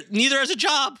has a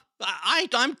job.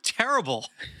 I'm terrible.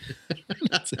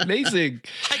 That's amazing.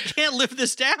 I can't live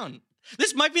this down.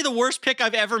 This might be the worst pick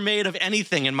I've ever made of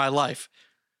anything in my life.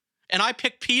 And I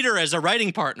picked Peter as a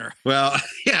writing partner. Well,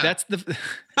 yeah.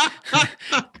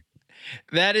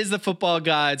 That is the football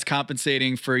gods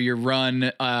compensating for your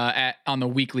run on the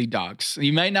weekly dogs.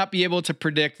 You might not be able to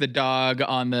predict the dog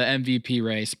on the MVP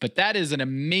race, but that is an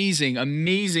amazing,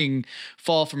 amazing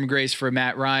fall from grace for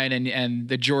Matt Ryan and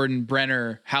the Jordan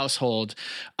Brenner household.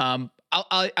 I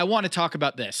want to talk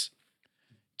about this.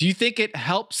 Do you think it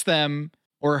helps them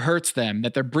or hurts them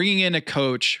that they're bringing in a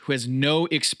coach who has no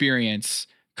experience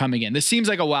coming in? This seems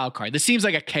like a wild card. This seems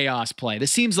like a chaos play.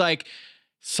 This seems like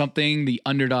something the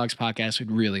Underdogs podcast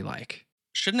would really like.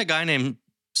 Shouldn't a guy named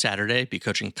Saturday be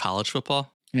coaching college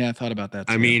football? Yeah, I thought about that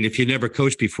too. I mean, if you never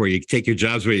coached before, you take your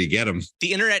jobs where you get them.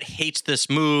 The internet hates this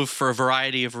move for a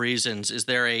variety of reasons. Is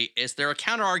there a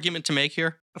counter argument to make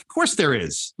here? Of course there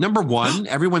is. Number one,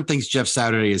 everyone thinks Jeff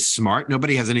Saturday is smart.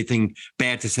 Nobody has anything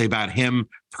bad to say about him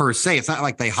per se. It's not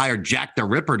like they hired Jack the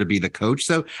Ripper to be the coach.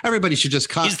 So everybody should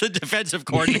just He's the defensive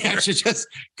coordinator. Should just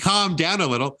calm down a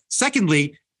little.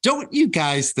 Secondly, don't you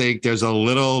guys think there's a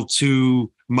little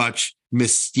too much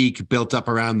mystique built up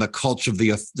around the cult of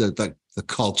the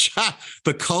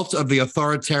cult of the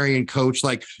authoritarian coach.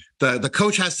 Like the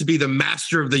coach has to be the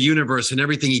master of the universe and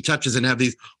everything he touches, and have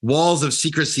these walls of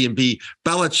secrecy and be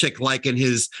Belichick-like in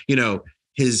his,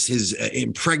 his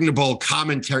impregnable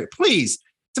commentary. Please,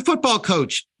 it's a football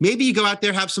coach. Maybe you go out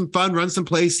there, have some fun, run some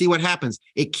plays, see what happens.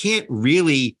 It can't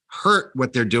really hurt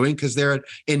what they're doing because they're an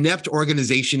inept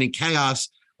organization in chaos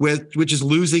which is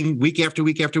losing week after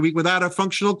week after week without a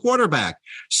functional quarterback.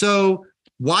 So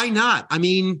why not? I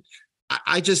mean,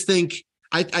 I just think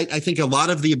I think a lot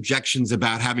of the objections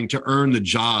about having to earn the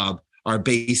job are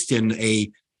based in a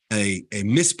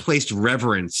misplaced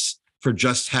reverence for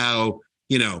just how,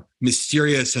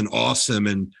 mysterious and awesome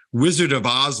and Wizard of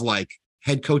Oz like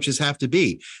head coaches have to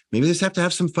be. Maybe they just have to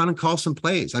have some fun and call some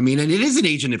plays. I mean, and it is an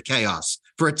agent of chaos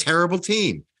for a terrible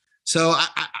team. So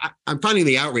I'm finding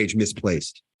the outrage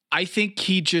misplaced. I think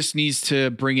he just needs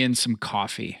to bring in some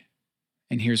coffee.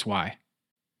 And here's why.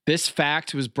 This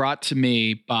fact was brought to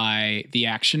me by the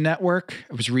Action Network.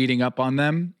 I was reading up on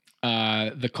them,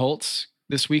 the Colts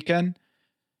this weekend.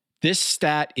 This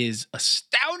stat is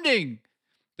astounding.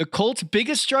 The Colts'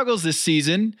 biggest struggles this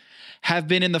season have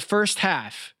been in the first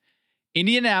half.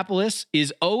 Indianapolis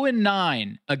is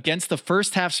 0-9 against the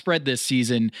first half spread this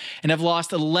season and have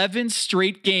lost 11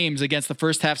 straight games against the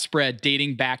first half spread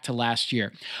dating back to last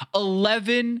year.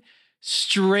 11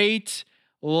 straight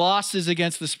losses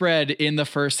against the spread in the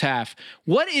first half.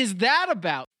 What is that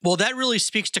about? Well, that really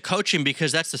speaks to coaching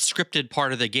because that's the scripted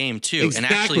part of the game too. Exactly.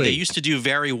 And actually they used to do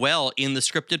very well in the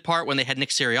scripted part when they had Nick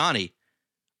Sirianni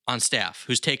on staff,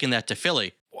 who's taken that to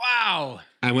Philly. Wow.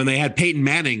 And when they had Peyton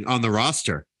Manning on the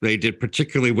roster, they did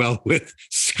particularly well with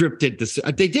scripted.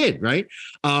 They did, right?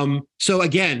 So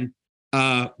again,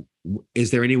 is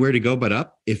there anywhere to go but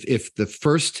up? If the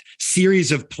first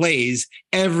series of plays,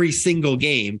 every single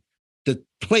game, the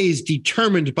plays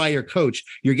determined by your coach,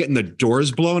 you're getting the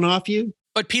doors blown off you?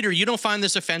 But Peter, you don't find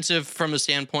this offensive from the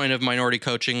standpoint of minority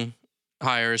coaching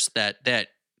hires that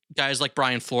guys like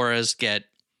Brian Flores get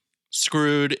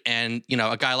screwed, and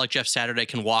a guy like Jeff Saturday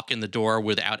can walk in the door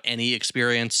without any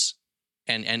experience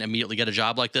and immediately get a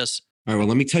job like this? All right, well,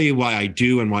 let me tell you why I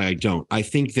do and why I don't. I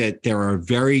think that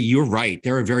you're right,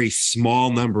 there are a very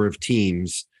small number of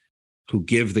teams who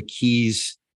give the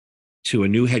keys to a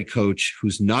new head coach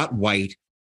who's not white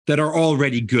that are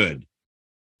already good,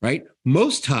 right?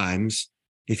 Most times,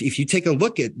 if you take a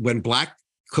look at when black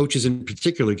coaches in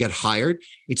particular get hired,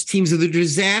 it's teams that are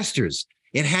disasters.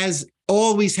 It has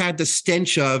always had the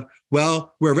stench of,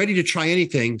 well, we're ready to try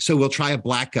anything, so we'll try a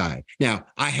black guy. Now,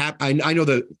 I know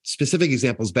the specific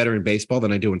examples better in baseball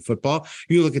than I do in football.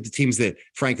 You look at the teams that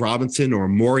Frank Robinson or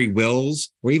Maury Wills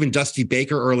or even Dusty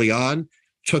Baker early on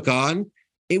took on.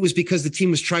 It was because the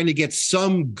team was trying to get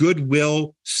some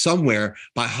goodwill somewhere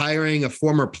by hiring a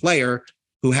former player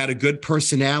who had a good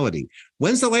personality.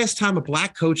 When's the last time a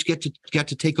black coach got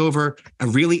to take over a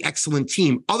really excellent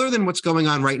team other than what's going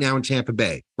on right now in Tampa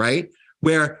Bay, right?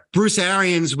 Where Bruce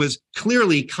Arians was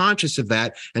clearly conscious of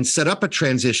that and set up a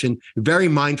transition, very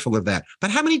mindful of that. But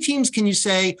how many teams can you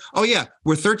say, oh yeah,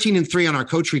 we're 13-3 on our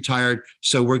coach retired,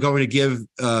 so we're going to give,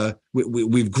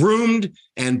 we've groomed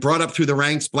and brought up through the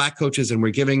ranks black coaches, and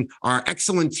we're giving our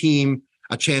excellent team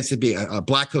a chance to be a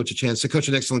black coach, a chance to coach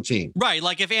an excellent team. Right.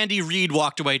 Like if Andy Reid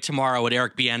walked away tomorrow, would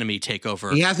Eric Bieniemy take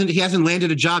over? He hasn't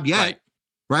landed a job yet.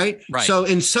 Right. So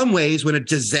in some ways, when a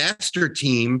disaster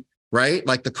team, right,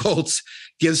 like the Colts,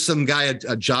 gives some guy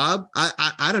a job,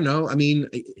 I don't know. I mean,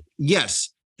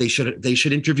 yes, they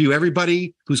should interview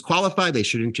everybody who's qualified. They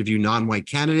should interview non-white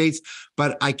candidates,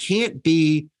 but I can't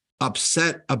be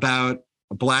upset about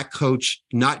a black coach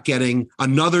not getting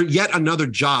yet another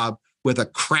job with a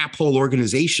crap hole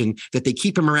organization that they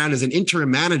keep him around as an interim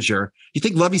manager. You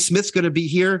think Lovie Smith's going to be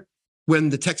here when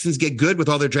the Texans get good with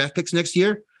all their draft picks next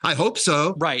year? I hope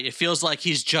so. Right. It feels like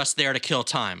he's just there to kill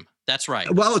time. That's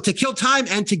right. Well, to kill time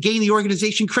and to gain the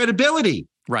organization credibility.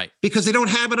 Right. Because they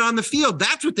don't have it on the field.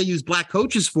 That's what they use black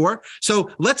coaches for. So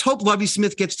let's hope Lovie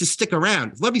Smith gets to stick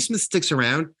around. If Lovie Smith sticks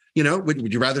around,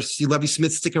 would you rather see Lovie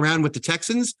Smith stick around with the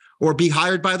Texans or be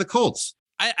hired by the Colts?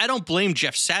 I don't blame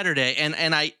Jeff Saturday,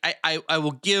 and I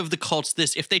will give the Colts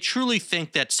this. If they truly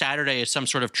think that Saturday is some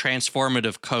sort of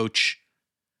transformative coach,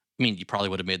 I mean, you probably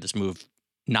would have made this move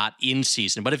not in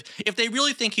season. But if they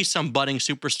really think he's some budding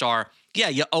superstar, yeah,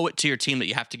 you owe it to your team that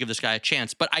you have to give this guy a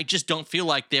chance. But I just don't feel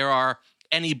like there are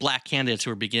any black candidates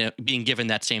who are being given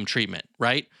that same treatment,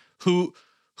 right? Who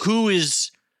is,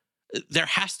 there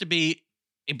has to be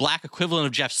a black equivalent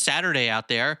of Jeff Saturday out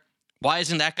there. Why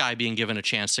isn't that guy being given a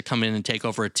chance to come in and take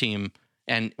over a team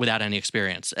and without any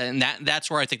experience? And that's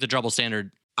where I think the double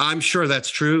standard I'm sure that's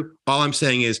true. All I'm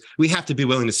saying is we have to be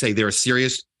willing to say there are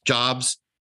serious jobs,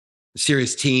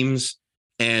 serious teams,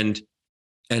 and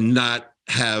not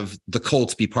have the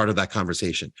Colts be part of that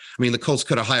conversation. I mean, the Colts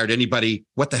could have hired anybody.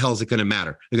 What the hell is it going to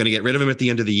matter? They're going to get rid of him at the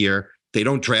end of the year. They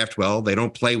don't draft well. They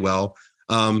don't play well.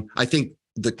 I think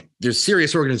there's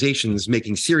serious organizations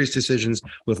making serious decisions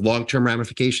with long-term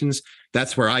ramifications.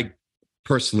 That's where I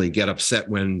personally get upset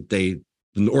when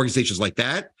organizations like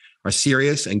that are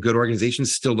serious, and good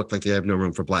organizations still look like they have no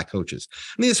room for black coaches.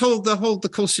 I mean, the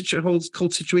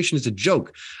Colts situation is a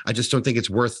joke. I just don't think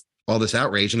it's worth all this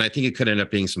outrage, and I think it could end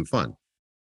up being some fun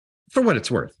for what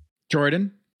it's worth.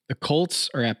 Jordan, the Colts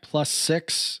are at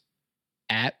 +6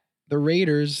 at the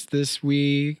Raiders this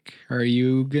week. Are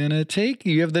you gonna take?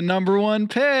 You have the number 1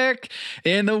 pick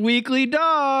in the weekly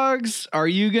dogs. Are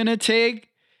you gonna take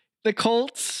the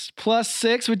Colts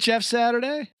 +6 with Jeff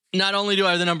Saturday? Not only do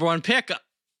I have the number 1 pick,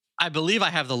 I believe I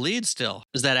have the lead still.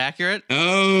 Is that accurate?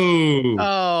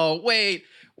 Oh, wait.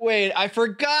 I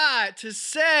forgot to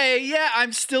say, yeah,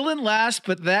 I'm still in last,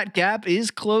 but that gap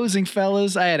is closing,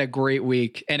 fellas. I had a great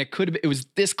week, and it was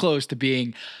this close to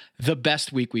being the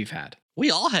best week we've had.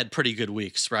 We all had pretty good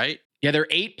weeks, right? Yeah, there are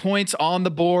 8 points on the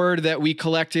board that we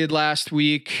collected last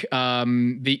week.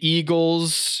 The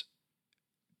Eagles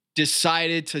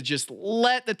decided to just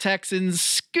let the Texans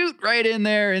scoot right in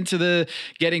there into the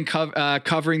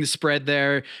covering the spread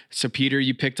there. So Peter,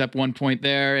 you picked up 1 point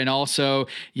there. And also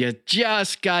you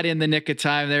just got in the nick of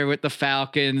time there with the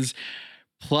Falcons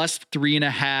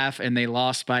 +3.5, and they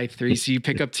lost by 3. So you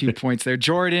pick up 2 points there.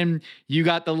 Jordan, you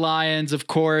got the Lions, of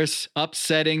course,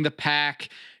 upsetting the Pack.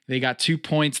 They got 2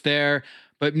 points there.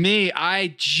 But me,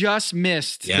 I just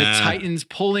missed the Titans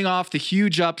pulling off the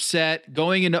huge upset,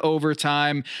 going into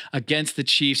overtime against the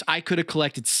Chiefs. I could have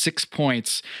collected 6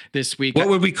 points this week. What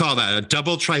would we call that? A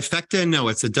double trifecta? No,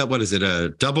 it's a double. What is it?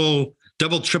 A double,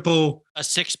 triple? A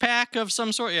 6-pack of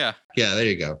some sort? Yeah. Yeah, there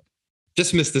you go.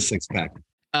 Just missed the 6-pack.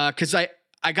 Because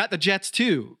I got the Jets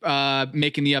too,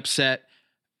 making the upset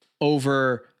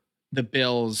over the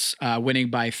Bills, winning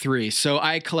by 3. So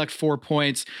I collect 4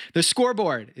 points. The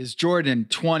scoreboard is Jordan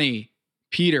 20,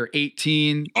 Peter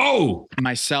 18. Oh,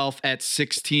 myself at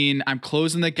 16. I'm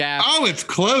closing the gap. Oh, it's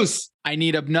close. I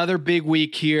need another big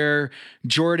week here.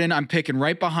 Jordan, I'm picking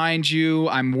right behind you.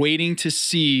 I'm waiting to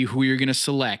see who you're going to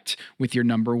select with your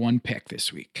number 1 pick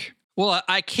this week. Well,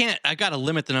 I got to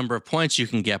limit the number of points you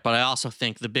can get, but I also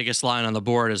think the biggest line on the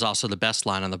board is also the best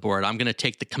line on the board. I'm going to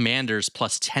take the Commanders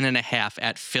 +10.5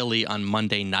 at Philly on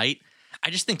Monday night. I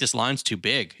just think this line's too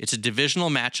big. It's a divisional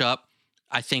matchup.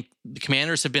 I think the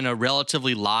Commanders have been a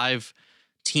relatively live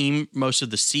team most of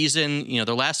the season. You know,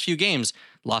 their last few games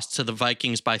lost to the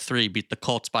Vikings by 3, beat the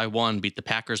Colts by 1, beat the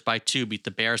Packers by 2, beat the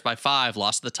Bears by 5,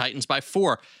 lost to the Titans by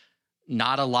 4.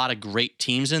 Not a lot of great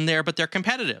teams in there, but they're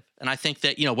competitive. And I think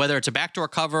that, you know, whether it's a backdoor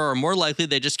cover or more likely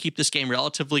they just keep this game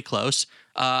relatively close,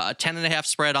 a 10.5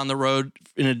 spread on the road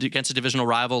against a divisional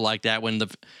rival like that when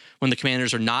the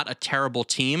Commanders are not a terrible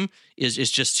team is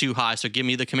just too high. So give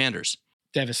me the Commanders.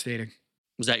 Devastating.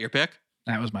 Was that your pick?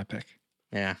 That was my pick.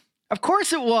 Yeah. Of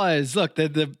course it was. Look,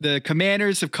 the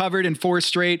Commanders have covered in 4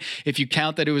 straight. If you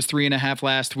count that it was 3.5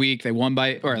 last week, they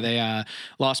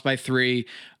lost by 3.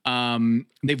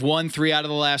 They've won 3 out of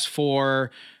the last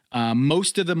 4.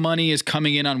 Most of the money is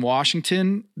coming in on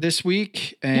Washington this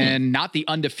week, and not the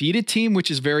undefeated team,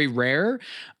 which is very rare.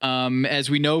 As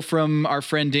we know from our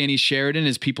friend Danny Sheridan,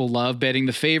 is people love betting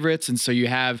the favorites. And so you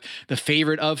have the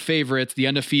favorite of favorites, the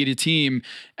undefeated team,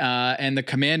 and the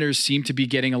Commanders seem to be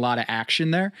getting a lot of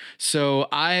action there. So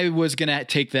I was going to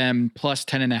take them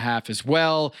 +10.5 as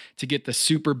well to get the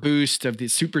super boost of the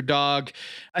super dog.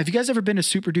 Have you guys ever been to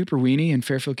Super Duper Weenie in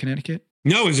Fairfield, Connecticut?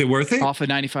 No, is it worth it? Off of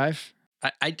 95?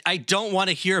 I don't want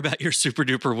to hear about your Super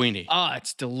Duper Weenie. Oh,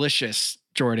 it's delicious,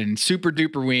 Jordan. Super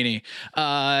Duper Weenie.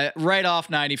 Right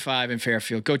off 95 in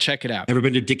Fairfield. Go check it out. Ever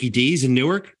been to Dickie D's in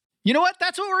Newark? You know what?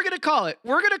 That's what we're going to call it.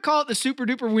 We're going to call it the Super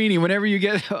Duper Weenie whenever you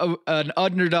get an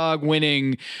underdog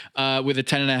winning with a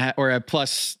 10.5 or a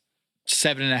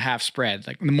 +7.5 spread,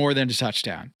 like more than a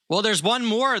touchdown. Well, there's one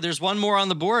more. There's one more on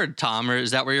the board, Tom. Or is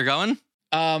that where you're going?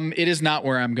 It is not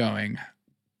where I'm going.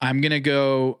 I'm going to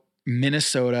go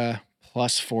Minnesota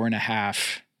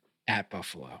 +4.5 at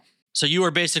Buffalo. So you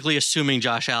are basically assuming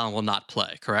Josh Allen will not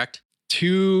play, correct?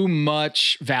 Too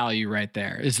much value right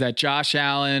there. Is that Josh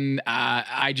Allen?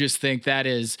 I just think that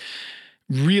is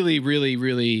really, really,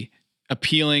 really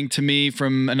appealing to me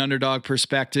from an underdog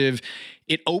perspective.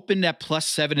 It opened at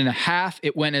 +7.5.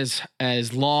 It went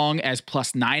as long as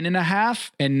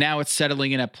 +9.5, and now it's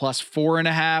settling in at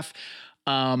 +4.5.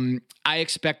 I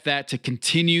expect that to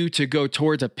continue to go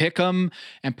towards a pick'em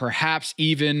and perhaps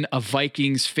even a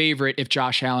Vikings favorite if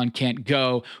Josh Allen can't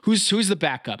go. Who's the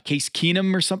backup? Case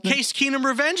Keenum or something? Case Keenum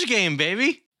revenge game,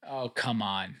 baby. Oh, come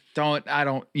on.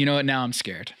 You know what? Now I'm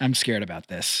scared. I'm scared about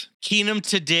this. Keenum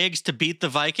to Diggs to beat the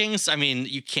Vikings. I mean,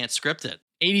 you can't script it.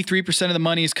 83% of the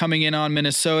money is coming in on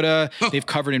Minnesota. They've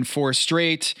covered in 4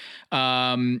 straight.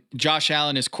 Josh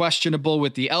Allen is questionable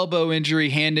with the elbow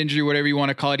injury, hand injury, whatever you want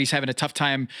to call it. He's having a tough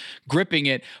time gripping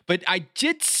it. But I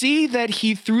did see that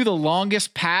he threw the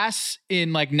longest pass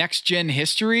in like next gen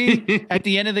history at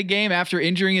the end of the game after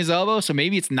injuring his elbow. So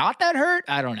maybe it's not that hurt.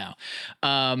 I don't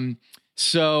know.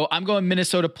 So I'm going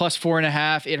Minnesota plus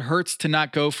 4.5. It hurts to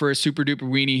not go for a super duper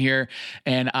weenie here.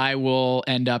 And I will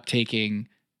end up taking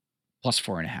plus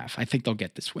 4.5. I think they'll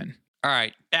get this win. All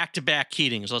right. Back-to-back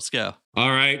Keatings. Let's go.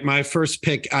 All right. My first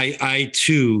pick, I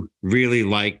too really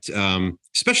liked,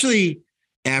 especially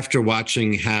after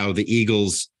watching how the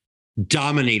Eagles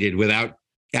dominated without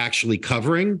actually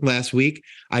covering last week.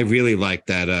 I really liked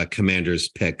that Commanders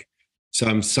pick. So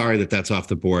I'm sorry that that's off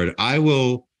the board. I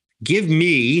will give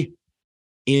me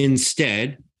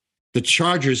instead the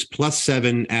Chargers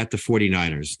 +7 at the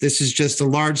 49ers. This is just a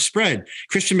large spread.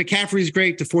 Christian McCaffrey is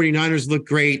great. The 49ers look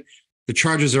great. The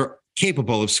Chargers are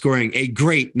capable of scoring a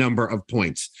great number of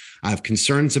points. I have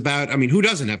concerns about, who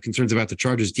doesn't have concerns about the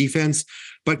Chargers defense?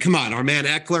 But come on, our man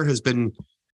Eckler has been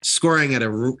scoring at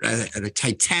a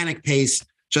titanic pace.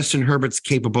 Justin Herbert's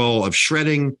capable of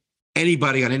shredding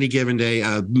anybody on any given day.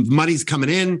 Money's coming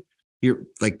in.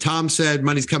 Like Tom said,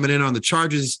 money's coming in on the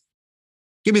Chargers.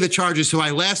 Give me the Chargers, who I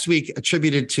last week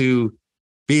attributed to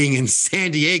being in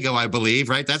San Diego, I believe,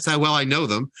 right? That's how well I know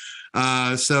them.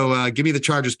 So give me the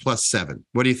Chargers +7.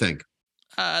 What do you think?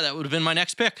 That would have been my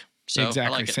next pick. So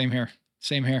exactly. I like it.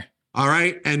 Same here. All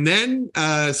right. And then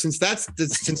and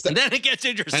then it gets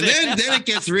interesting. And then it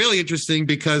gets really interesting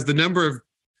because the number of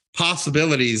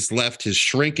possibilities left is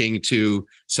shrinking to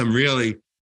some really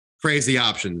crazy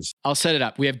options. I'll set it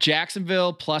up. We have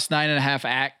Jacksonville +9.5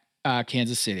 at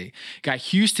Kansas City. Got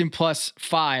Houston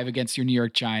 +5 against your New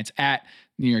York Giants at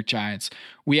New York Giants.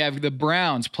 We have the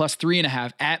Browns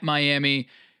 +3.5 at Miami.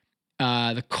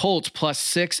 The Colts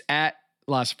 +6 at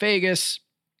Las Vegas.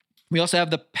 We also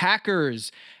have the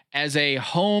Packers as a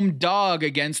home dog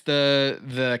against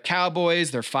the Cowboys.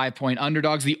 They're 5-point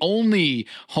underdogs. The only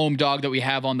home dog that we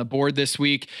have on the board this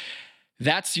week.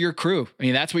 That's your crew.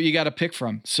 That's what you got to pick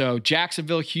from. So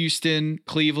Jacksonville, Houston,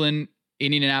 Cleveland,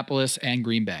 Indianapolis, and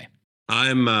Green Bay.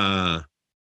 I'm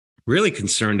really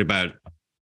concerned about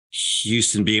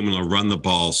Houston being able to run the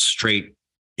ball straight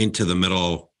into the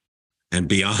middle and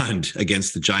beyond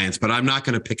against the Giants, but I'm not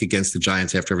going to pick against the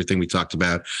Giants after everything we talked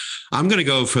about. I'm going to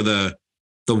go for the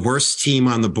worst team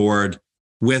on the board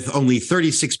with only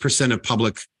 36% of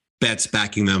public bets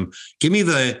backing them. Give me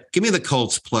the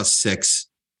Colts +6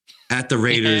 at the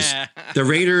Raiders. Yeah. The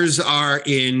Raiders are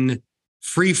in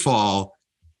free fall.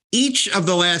 Each of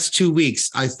the last 2 weeks,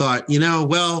 I thought, they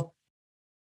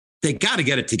got to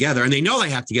get it together, and they know they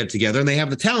have to get it together, and they have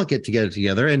the talent to get it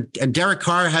together. And Derek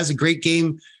Carr has a great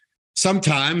game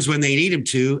sometimes when they need him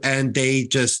to, and they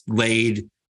just laid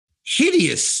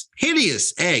hideous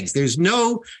eggs. There's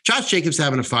no Josh Jacobs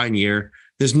having a fine year.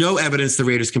 There's no evidence the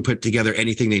Raiders can put together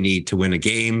anything they need to win a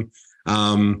game.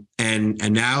 And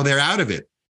now they're out of it.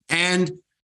 And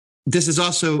this is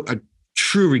also a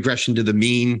true regression to the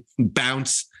mean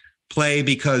bounce play,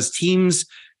 because teams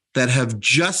that have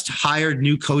just hired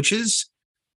new coaches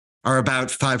are about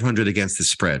 500 against the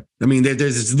spread.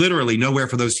 There's literally nowhere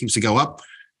for those teams to go up,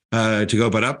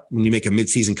 but up when you make a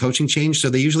midseason coaching change. So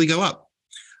they usually go up.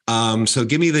 So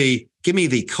give me the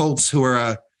Colts, who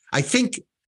are, I think,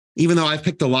 even though I've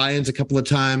picked the Lions a couple of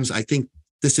times, I think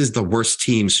this is the worst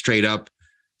team straight up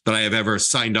that I have ever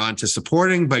signed on to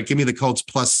supporting, but give me the Colts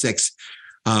 +6.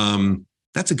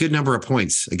 That's a good number of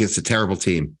points against a terrible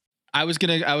team. I was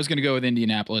gonna go with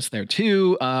Indianapolis there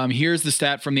too. Here's the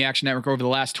stat from the Action Network. Over the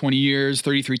last 20 years,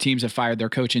 33 teams have fired their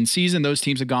coach in season. Those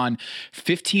teams have gone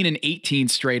 15-18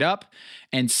 straight up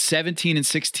and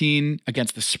 17-16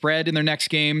 against the spread in their next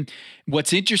game.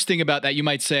 What's interesting about that, you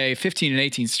might say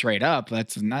 15-18 straight up,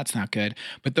 that's not good.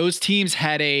 But those teams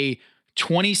had a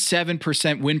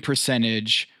 27% win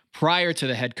percentage prior to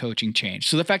the head coaching change.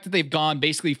 So the fact that they've gone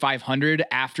basically 500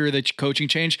 after the coaching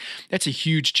change, that's a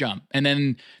huge jump. And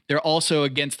then they're also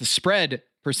against the spread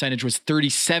percentage was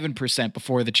 37%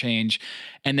 before the change.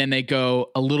 And then they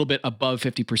go a little bit above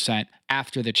 50%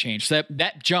 after the change. So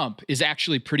that jump is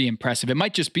actually pretty impressive. It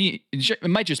might just be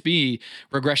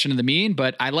regression to the mean,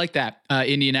 but I like that.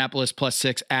 Indianapolis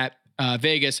 +6 at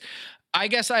Vegas. I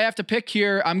guess I have to pick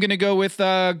here. I'm going to go with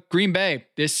Green Bay.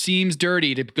 This seems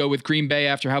dirty to go with Green Bay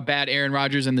after how bad Aaron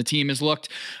Rodgers and the team has looked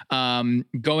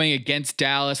going against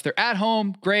Dallas. They're at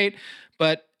home, great,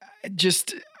 but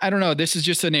just, I don't know. This is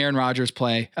just an Aaron Rodgers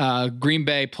play. Green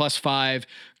Bay +5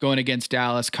 going against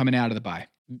Dallas coming out of the bye.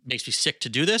 Makes me sick to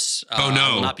do this. Oh no!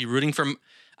 I will not be rooting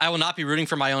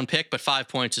for my own pick, but 5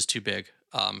 points is too big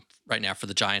right now for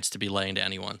the Giants to be laying to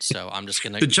anyone. So I'm just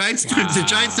gonna. The Giants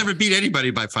never beat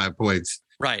anybody by 5 points.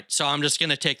 Right. So I'm just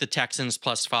gonna take the Texans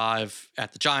 +5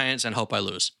 at the Giants and hope I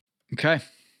lose. Okay,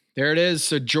 there it is.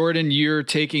 So Jordan, you're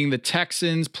taking the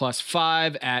Texans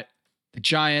 +5 at the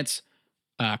Giants.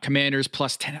 Commanders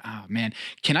 +10. Oh man,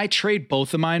 can I trade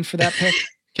both of mine for that pick?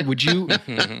 Would you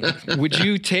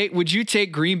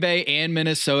take Green Bay and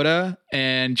Minnesota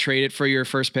and trade it for your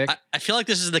first pick? I feel like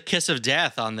this is the kiss of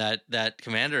death on that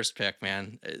Commanders pick,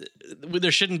 man.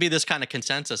 There shouldn't be this kind of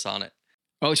consensus on it.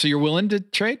 Oh, so you're willing to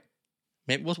trade?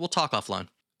 Maybe we'll talk offline.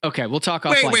 Okay, we'll talk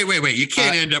offline. Wait. You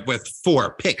can't end up with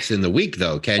 4 picks in the week,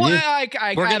 though, can you?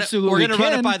 We're gonna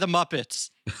run it by the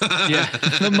Muppets. Yeah,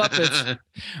 the Muppets.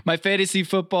 My fantasy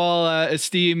football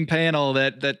esteem panel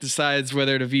that decides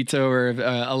whether to veto or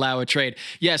allow a trade.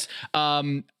 Yes,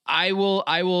 I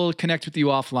will connect with you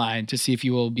offline to see if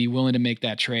you will be willing to make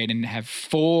that trade and have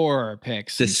 4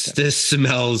 picks. This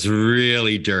smells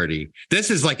really dirty.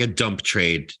 This is like a dump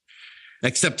trade.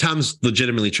 Except Tom's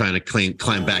legitimately trying to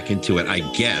climb back into it, I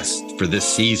guess, for this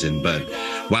season. But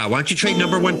wow, why don't you trade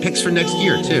number 1 picks for next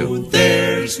year too?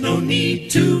 There's no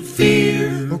need to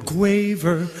fear or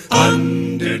quaver.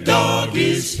 Underdog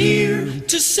is here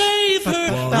to save her.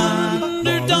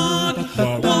 Underdog.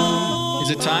 Is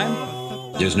it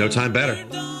time? There's no time better.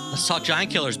 Let's talk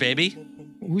Giant Killers, baby.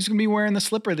 Who's gonna be wearing the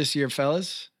slipper this year,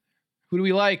 fellas? Who do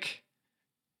we like?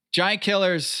 Giant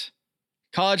Killers.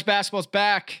 College basketball's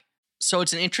back. So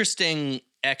it's an interesting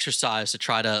exercise to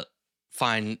try to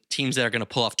find teams that are going to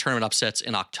pull off tournament upsets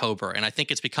in October. And I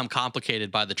think it's become complicated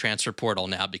by the transfer portal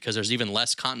now because there's even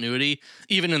less continuity,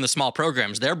 even in the small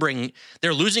programs. They're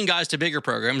losing guys to bigger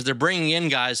programs. They're bringing in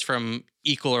guys from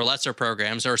equal or lesser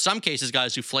programs. There are some cases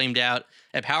guys who flamed out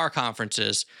at power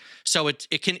conferences. So it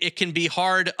can be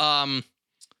hard.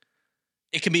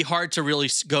 It can be hard to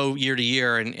really go year to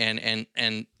year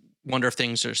and wonder if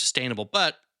things are sustainable.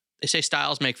 But they say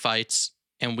styles make fights,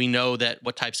 and we know that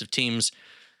what types of teams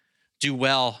do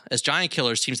well as Giant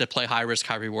Killers, teams that play high risk,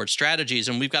 high reward strategies.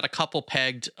 And we've got a couple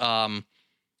pegged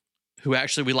who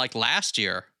actually we liked last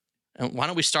year. And why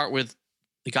don't we start with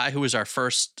the guy who was our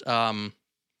first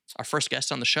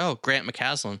guest on the show, Grant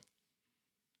McCasland,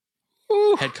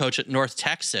 head coach at North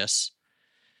Texas.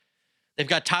 They've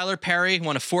got Tyler Perry,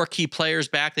 one of 4 key players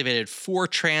back. They've added 4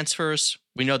 transfers.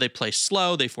 We know they play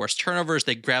slow. They force turnovers.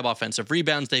 They grab offensive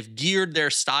rebounds. They've geared their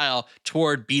style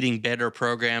toward beating better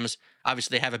programs.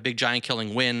 Obviously, they have a big Giant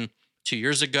Killing win 2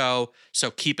 years ago. So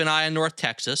keep an eye on North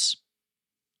Texas.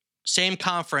 Same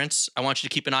conference. I want you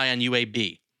to keep an eye on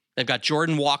UAB. They've got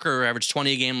Jordan Walker, who averaged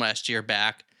 20 a game last year,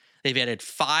 back. They've added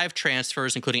 5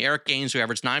 transfers, including Eric Gaines, who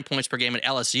averaged 9 points per game at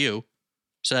LSU.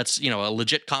 So that's, a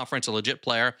legit conference, a legit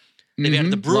player. They've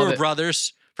added the Brewer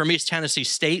brothers from East Tennessee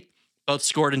State. Both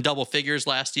scored in double figures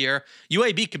last year.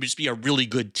 UAB could just be a really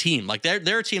good team. Like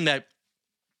they're a team that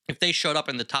if they showed up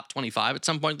in the top 25 at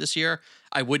some point this year,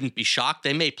 I wouldn't be shocked.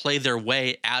 They may play their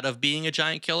way out of being a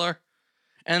Giant Killer.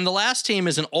 And the last team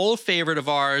is an old favorite of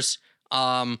ours,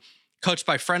 coached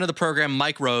by friend of the program,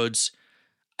 Mike Rhodes.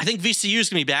 I think VCU is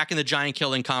going to be back in the Giant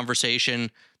Killing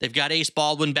conversation. They've got Ace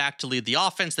Baldwin back to lead the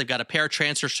offense. They've got a pair of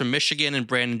transfers from Michigan and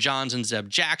Brandon Johns and Zeb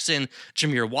Jackson.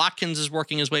 Jameer Watkins is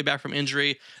working his way back from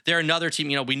injury. They're another team,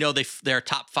 we know they're a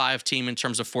top 5 team in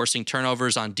terms of forcing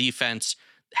turnovers on defense.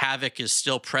 Havoc is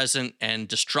still present and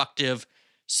destructive.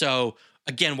 So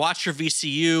again, watch for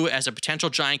VCU as a potential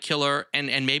Giant Killer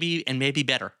and maybe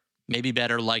better. Maybe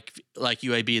better like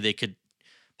UAB, they could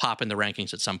pop in the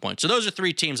rankings at some point. So those are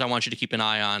 3 teams I want you to keep an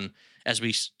eye on as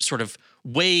we sort of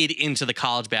wade into the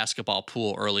college basketball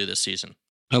pool early this season.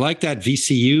 I like that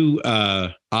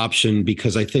VCU option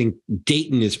because I think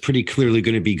Dayton is pretty clearly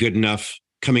going to be good enough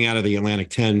coming out of the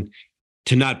Atlantic 10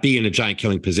 to not be in a Giant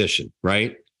Killing position,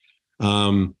 right?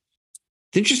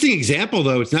 Interesting example,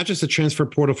 though. It's not just a transfer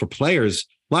portal for players.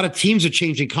 A lot of teams are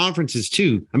changing conferences,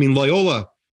 too. I mean, Loyola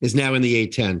is now in the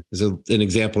A10 as an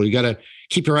example. You got to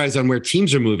keep your eyes on where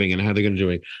teams are moving and how they're going to do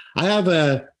it. I have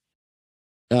a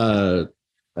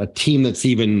team that's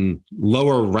even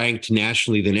lower ranked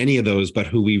nationally than any of those, but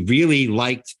who we really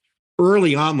liked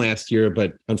early on last year,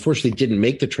 but unfortunately didn't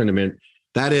make the tournament.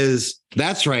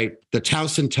 That's right, the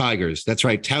Towson Tigers. That's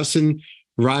right, Towson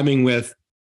rhyming with,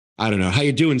 I don't know, how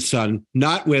you doing, son?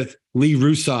 Not with Lee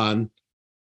Rousson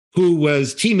who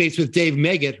was teammates with Dave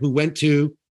Meggett, who went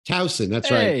to Towson.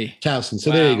 That's right, Towson.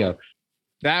 So there you go.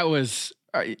 That was.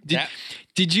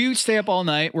 Did you stay up all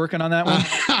night working on that one?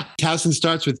 Towson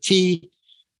starts with T,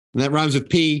 and that rhymes with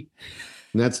P,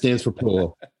 and that stands for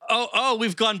pool. Oh,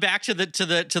 we've gone back to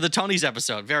the Tony's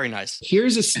episode. Very nice.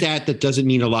 Here's a stat that doesn't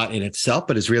mean a lot in itself,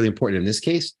 but is really important in this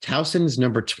case. Towson is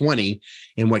number 20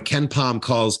 in what Ken Palm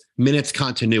calls minutes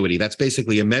continuity. That's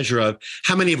basically a measure of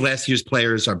how many of last year's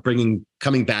players are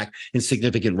coming back in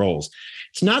significant roles.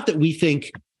 It's not that we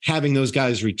think having those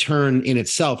guys return in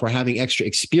itself or having extra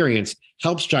experience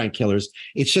helps Giant Killers.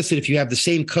 It's just that if you have the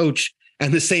same coach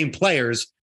and the same players,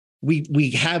 we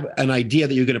have an idea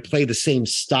that you're going to play the same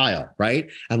style,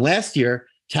 right? And last year,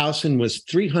 Towson was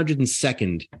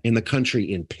 302nd in the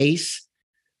country in pace,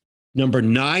 number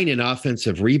 9 in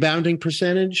offensive rebounding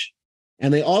percentage.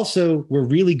 And they also were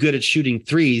really good at shooting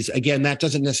threes. Again, that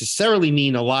doesn't necessarily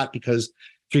mean a lot because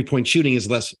three-point shooting is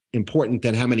less important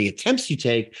than how many attempts you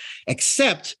take,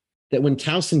 except that when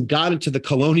Towson got into the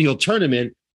Colonial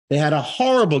Tournament, they had a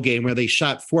horrible game where they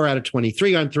shot 4 out of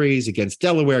 23 on threes against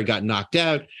Delaware, got knocked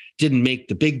out, didn't make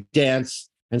the big dance.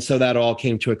 And so that all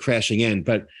came to a crashing end.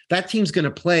 But that team's going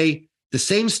to play the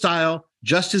same style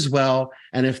just as well.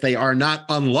 And if they are not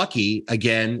unlucky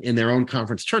again in their own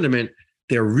conference tournament,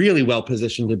 they're really well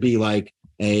positioned to be like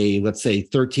a, let's say,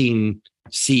 13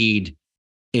 seed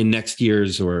in next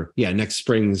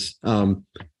spring's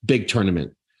big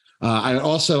tournament. I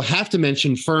also have to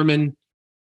mention Furman,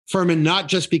 not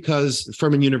just because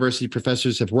Furman University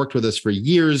professors have worked with us for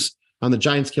years on the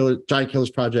Giant Killers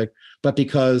project, but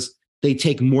because they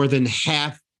take more than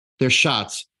half their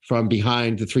shots from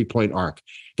behind the three-point arc.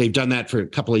 They've done that for a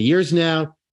couple of years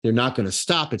now. They're not going to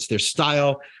stop. It's their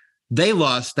style. They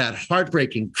lost that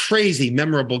heartbreaking, crazy,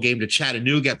 memorable game to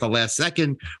Chattanooga at the last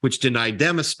second, which denied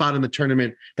them a spot in the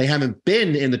tournament. They haven't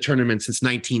been in the tournament since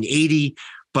 1980.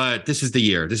 But this is the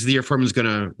year. This is the year Furman's going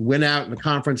to win out in the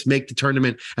conference, make the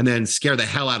tournament, and then scare the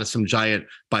hell out of some Giant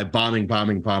by bombing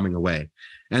away.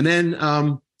 And then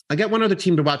I got one other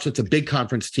team to watch that's a big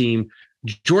conference team.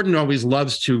 Jordan always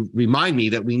loves to remind me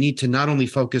that we need to not only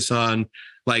focus on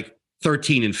like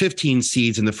 13 and 15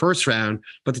 seeds in the first round,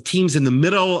 but the teams in the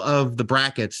middle of the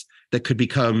brackets that could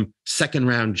become second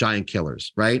round Giant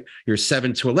Killers, right? Your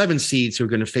 7 to 11 seeds who are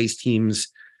going to face teams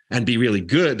and be really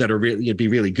good, that are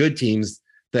really good teams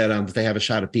that they have a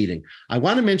shot at beating. I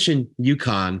want to mention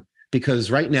UConn because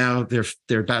right now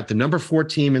they're about the number 4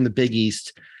 team in the Big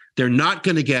East. They're not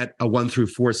going to get a 1 through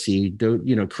 4 seed.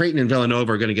 Creighton and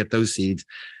Villanova are going to get those seeds.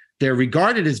 They're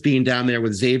regarded as being down there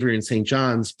with Xavier and St.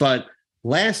 John's, but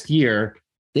last year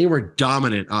they were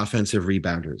dominant offensive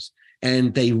rebounders,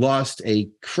 and they lost a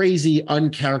crazy,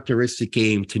 uncharacteristic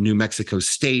game to New Mexico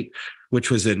State,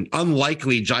 which was an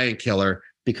unlikely Giant Killer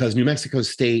because New Mexico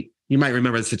State, you might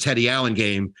remember, it's the Teddy Allen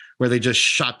game where they just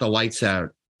shot the lights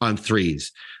out on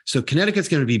threes. So Connecticut's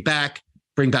going to be back,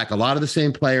 bring back a lot of the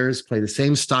same players, play the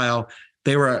same style.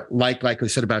 They were like we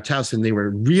said about Towson, they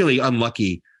were really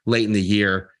unlucky late in the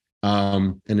year.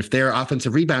 And if their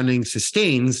offensive rebounding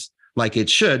sustains like it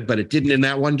should, but it didn't in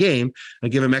that one game, I'll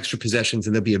give them extra possessions,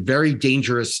 and there'll be a very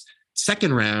dangerous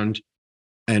second round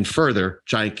and further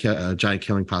giant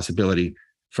killing possibility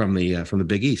from the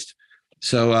Big East.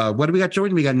 So what do we got,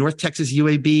 Jordan? We got North Texas,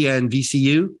 UAB, and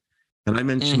VCU. And I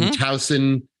mentioned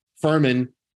Towson, Furman,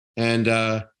 and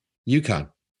UConn.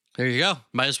 There you go.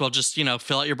 Might as well just,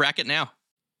 fill out your bracket now.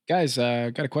 Guys,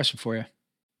 got a question for you. What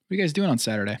are you guys doing on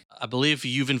Saturday? I believe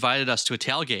you've invited us to a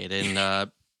tailgate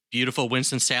in beautiful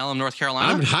Winston-Salem, North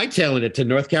Carolina. I'm hightailing it to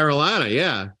North Carolina,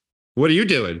 yeah. What are you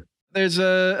doing? There's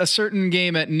a certain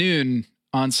game at noon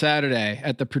on Saturday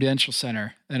at the Prudential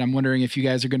Center, and I'm wondering if you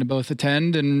guys are going to both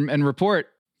attend and report.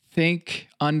 Think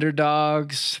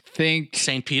underdogs. Think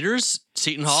St. Peter's,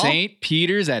 Seton Hall. St.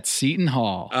 Peter's at Seton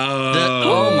Hall.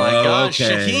 Oh my gosh,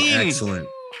 okay. Shaheen. Excellent.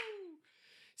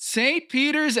 St.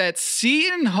 Peter's at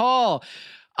Seton Hall.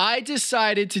 I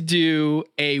decided to do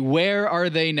a Where Are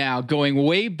They Now, going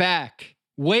way back.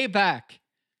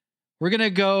 We're going to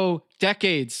go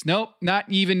decades. Nope, not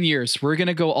even years. We're going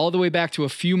to go all the way back to a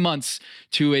few months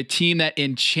to a team that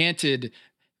enchanted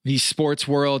the sports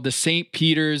world, the St.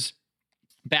 Peter's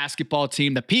basketball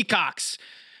team. The Peacocks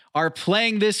are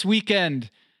playing this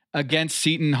weekend against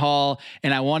Seton Hall,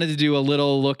 and I wanted to do a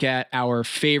little look at our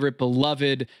favorite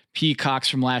beloved Peacocks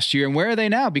from last year and where are they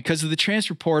now because of the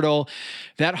transfer portal,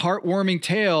 that heartwarming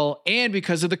tale, and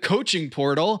because of the coaching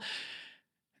portal.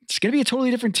 It's going to be a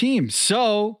totally different team.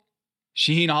 So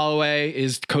Shaheen Holloway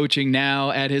is coaching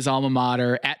now at his alma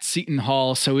mater at Seton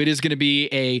Hall. So it is going to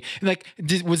be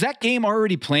was that game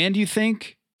already planned, do you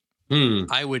think?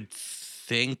 I would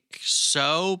think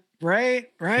so. Right.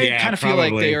 Yeah, kind of feel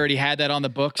like probably. they already had that on the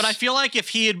books. But I feel like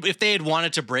if they had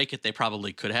wanted to break it, they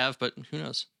probably could have, but who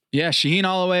knows? Yeah, Shaheen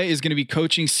Holloway is going to be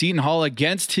coaching Seton Hall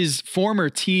against his former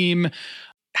team.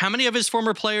 How many of his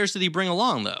former players did he bring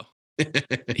along, though?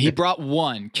 He brought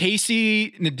one.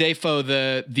 Casey Ndefo,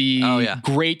 the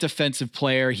great defensive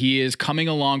player. He is coming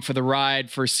along for the ride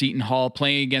for Seton Hall,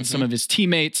 playing against some of his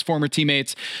teammates, former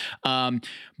teammates.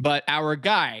 But our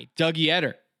guy, Dougie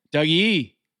Etter, Dougie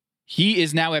E, he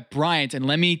is now at Bryant. And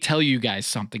let me tell you guys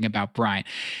something about Bryant.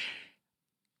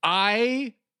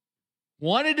 I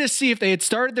wanted to see if they had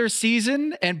started their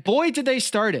season, and boy, did they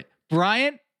start it.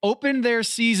 Bryant opened their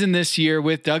season this year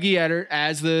with Dougie Etter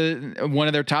as one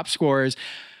of their top scorers,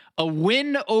 a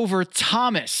win over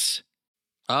Thomas.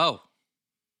 Oh,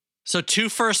 so 2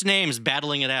 first names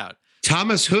battling it out.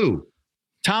 Thomas who?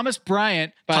 Thomas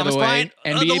Bryant, by Thomas the way, Bryant,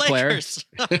 NBA the player.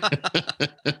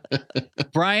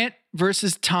 Bryant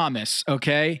versus Thomas.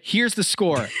 Okay, here's the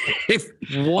score: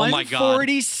 Oh my God.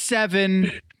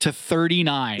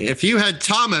 147-39. If you had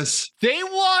Thomas, they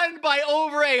won by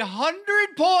over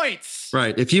 100 points.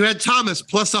 right? If you had Thomas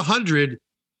plus 100,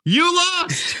 you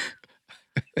lost.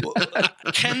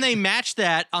 Can they match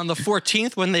that on the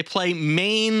 14th when they play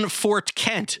Maine Fort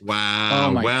Kent? Wow.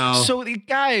 Oh my well, God. So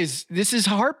guys, this is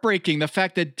heartbreaking. The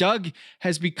fact that Doug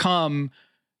has become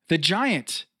the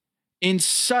giant in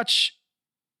such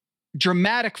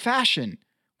dramatic fashion.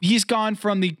 He's gone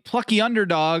from the plucky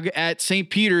underdog at St.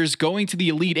 Peter's going to the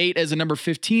Elite Eight as a number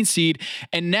 15 seed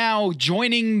and now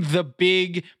joining the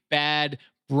big bad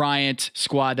Bryant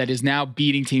squad that is now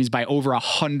beating teams by over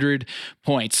 100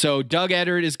 points. So Doug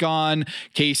Etter is gone.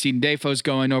 Casey Ndefo is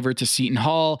going over to Seton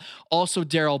Hall. Also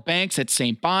Daryl Banks at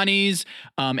St. Bonnie's.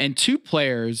 And 2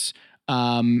 players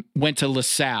went to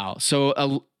LaSalle.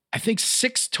 So I think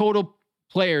 6 total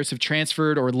players have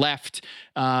transferred or left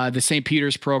the St.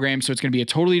 Peter's program. So it's going to be a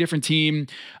totally different team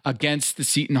against the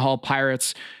Seton Hall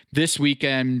Pirates this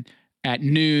weekend at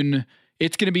noon.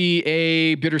 It's going to be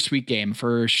a bittersweet game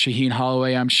for Shaheen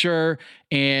Holloway, I'm sure.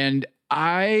 And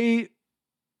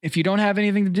if you don't have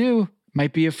anything to do,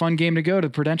 might be a fun game to go to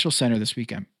the Prudential Center this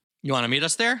weekend. You want to meet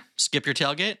us there? Skip your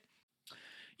tailgate?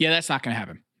 Yeah, that's not going to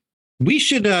happen. we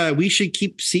should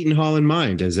keep Seton Hall in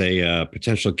mind as a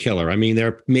potential killer. I mean,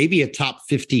 they're maybe a top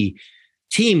 50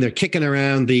 team. They're kicking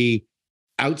around the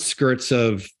outskirts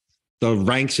of the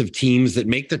ranks of teams that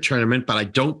make the tournament, but I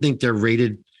don't think they're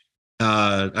rated.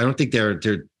 I don't think they're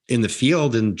in the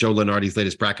field in Joe Lunardi's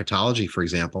latest bracketology, for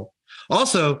example.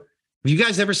 Also, have you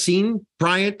guys ever seen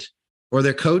Bryant or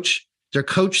their coach? Their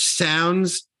coach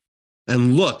sounds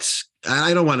and looks.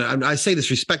 I don't want to. I say this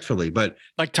respectfully, but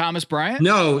like Thomas Bryant.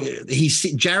 No, he's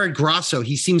Jared Grosso.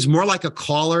 He seems more like a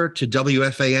caller to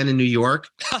WFAN in New York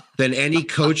than any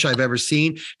coach I've ever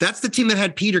seen. That's the team that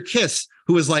had Peter Kiss,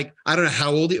 who was like, I don't know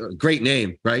how old. Great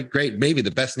name, right? Great, maybe the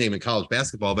best name in college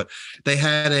basketball. But they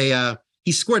had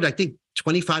he scored, I think,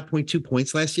 25.2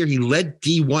 points last year. He led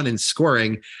D1 in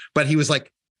scoring, but he was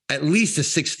like at least a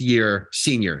 6th-year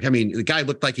senior. I mean, the guy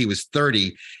looked like he was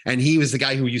 30, and he was the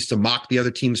guy who used to mock the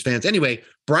other team's fans. Anyway,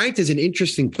 Bryant is an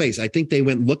interesting place. I think they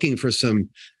went looking for some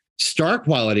star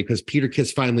quality because Peter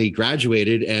Kiss finally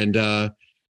graduated, and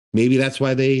maybe that's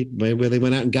why they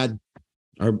went out and got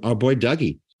our boy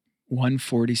Dougie.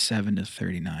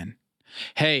 147-39.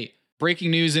 Hey,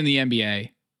 breaking news in the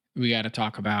NBA. We got to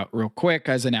talk about real quick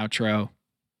as an outro.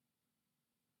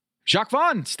 Jacques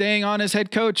Vaughn staying on as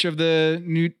head coach of the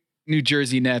New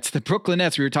Jersey Nets, the Brooklyn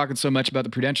Nets. We were talking so much about the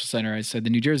Prudential Center. I said the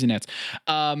New Jersey Nets.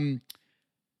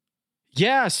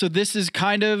 Yeah, so this is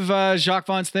kind of Jacques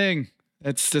Vaughn's thing.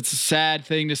 That's a sad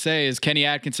thing to say. Is Kenny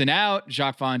Atkinson out,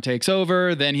 Jacques Vaughn takes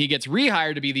over, then he gets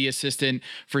rehired to be the assistant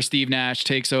for Steve Nash,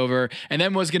 takes over, and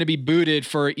then was going to be booted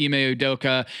for Ime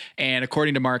Udoka. And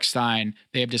according to Mark Stein,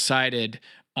 they have decided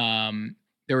there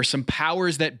were some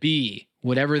powers that be,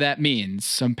 whatever that means,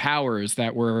 some powers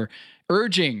that were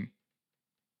urging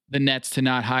the Nets to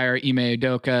not hire Ime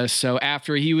Udoka. So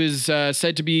after he was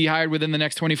said to be hired within the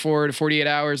next 24 to 48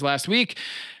 hours last week,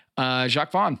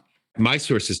 Jacques Vaughn. My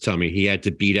sources tell me he had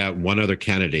to beat out one other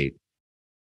candidate,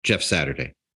 Jeff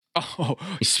Saturday. Oh,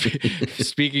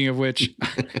 speaking of which,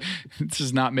 this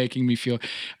is not making me feel.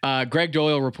 Greg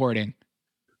Doyle reporting.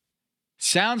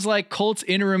 Sounds like Colts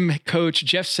interim coach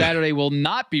Jeff Saturday will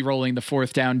not be rolling the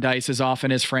 4th down dice as often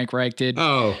as Frank Reich did.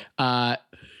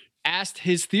 Asked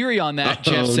his theory on that,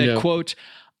 Jeff said, quote,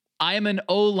 "I am an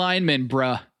O lineman,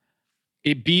 bruh."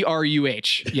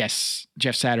 BRUH. Yes,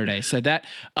 Jeff Saturday said that.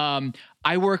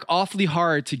 I work awfully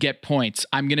hard to get points.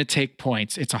 I'm going to take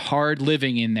points. It's a hard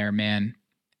living in there, man.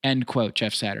 End quote,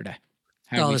 Jeff Saturday.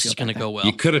 This is going to go well.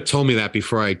 You could have told me that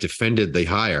before I defended the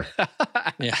hire.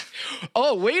 Yeah.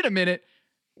 Oh, wait a minute.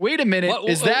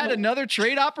 Is that another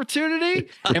trade opportunity?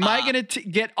 Am I going to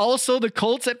get also the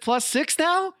Colts at +6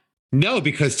 now? No,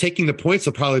 because taking the points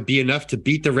will probably be enough to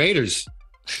beat the Raiders.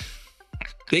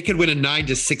 They could win a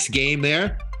 9-6 game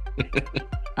there.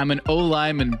 I'm an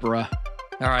O-lineman, bruh.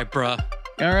 All right, bruh.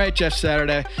 All right, Jeff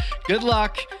Saturday. Good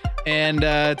luck. And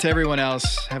to everyone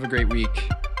else, have a great week.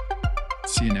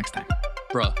 See you next time.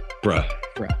 Bruh. Bruh.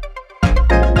 Bruh.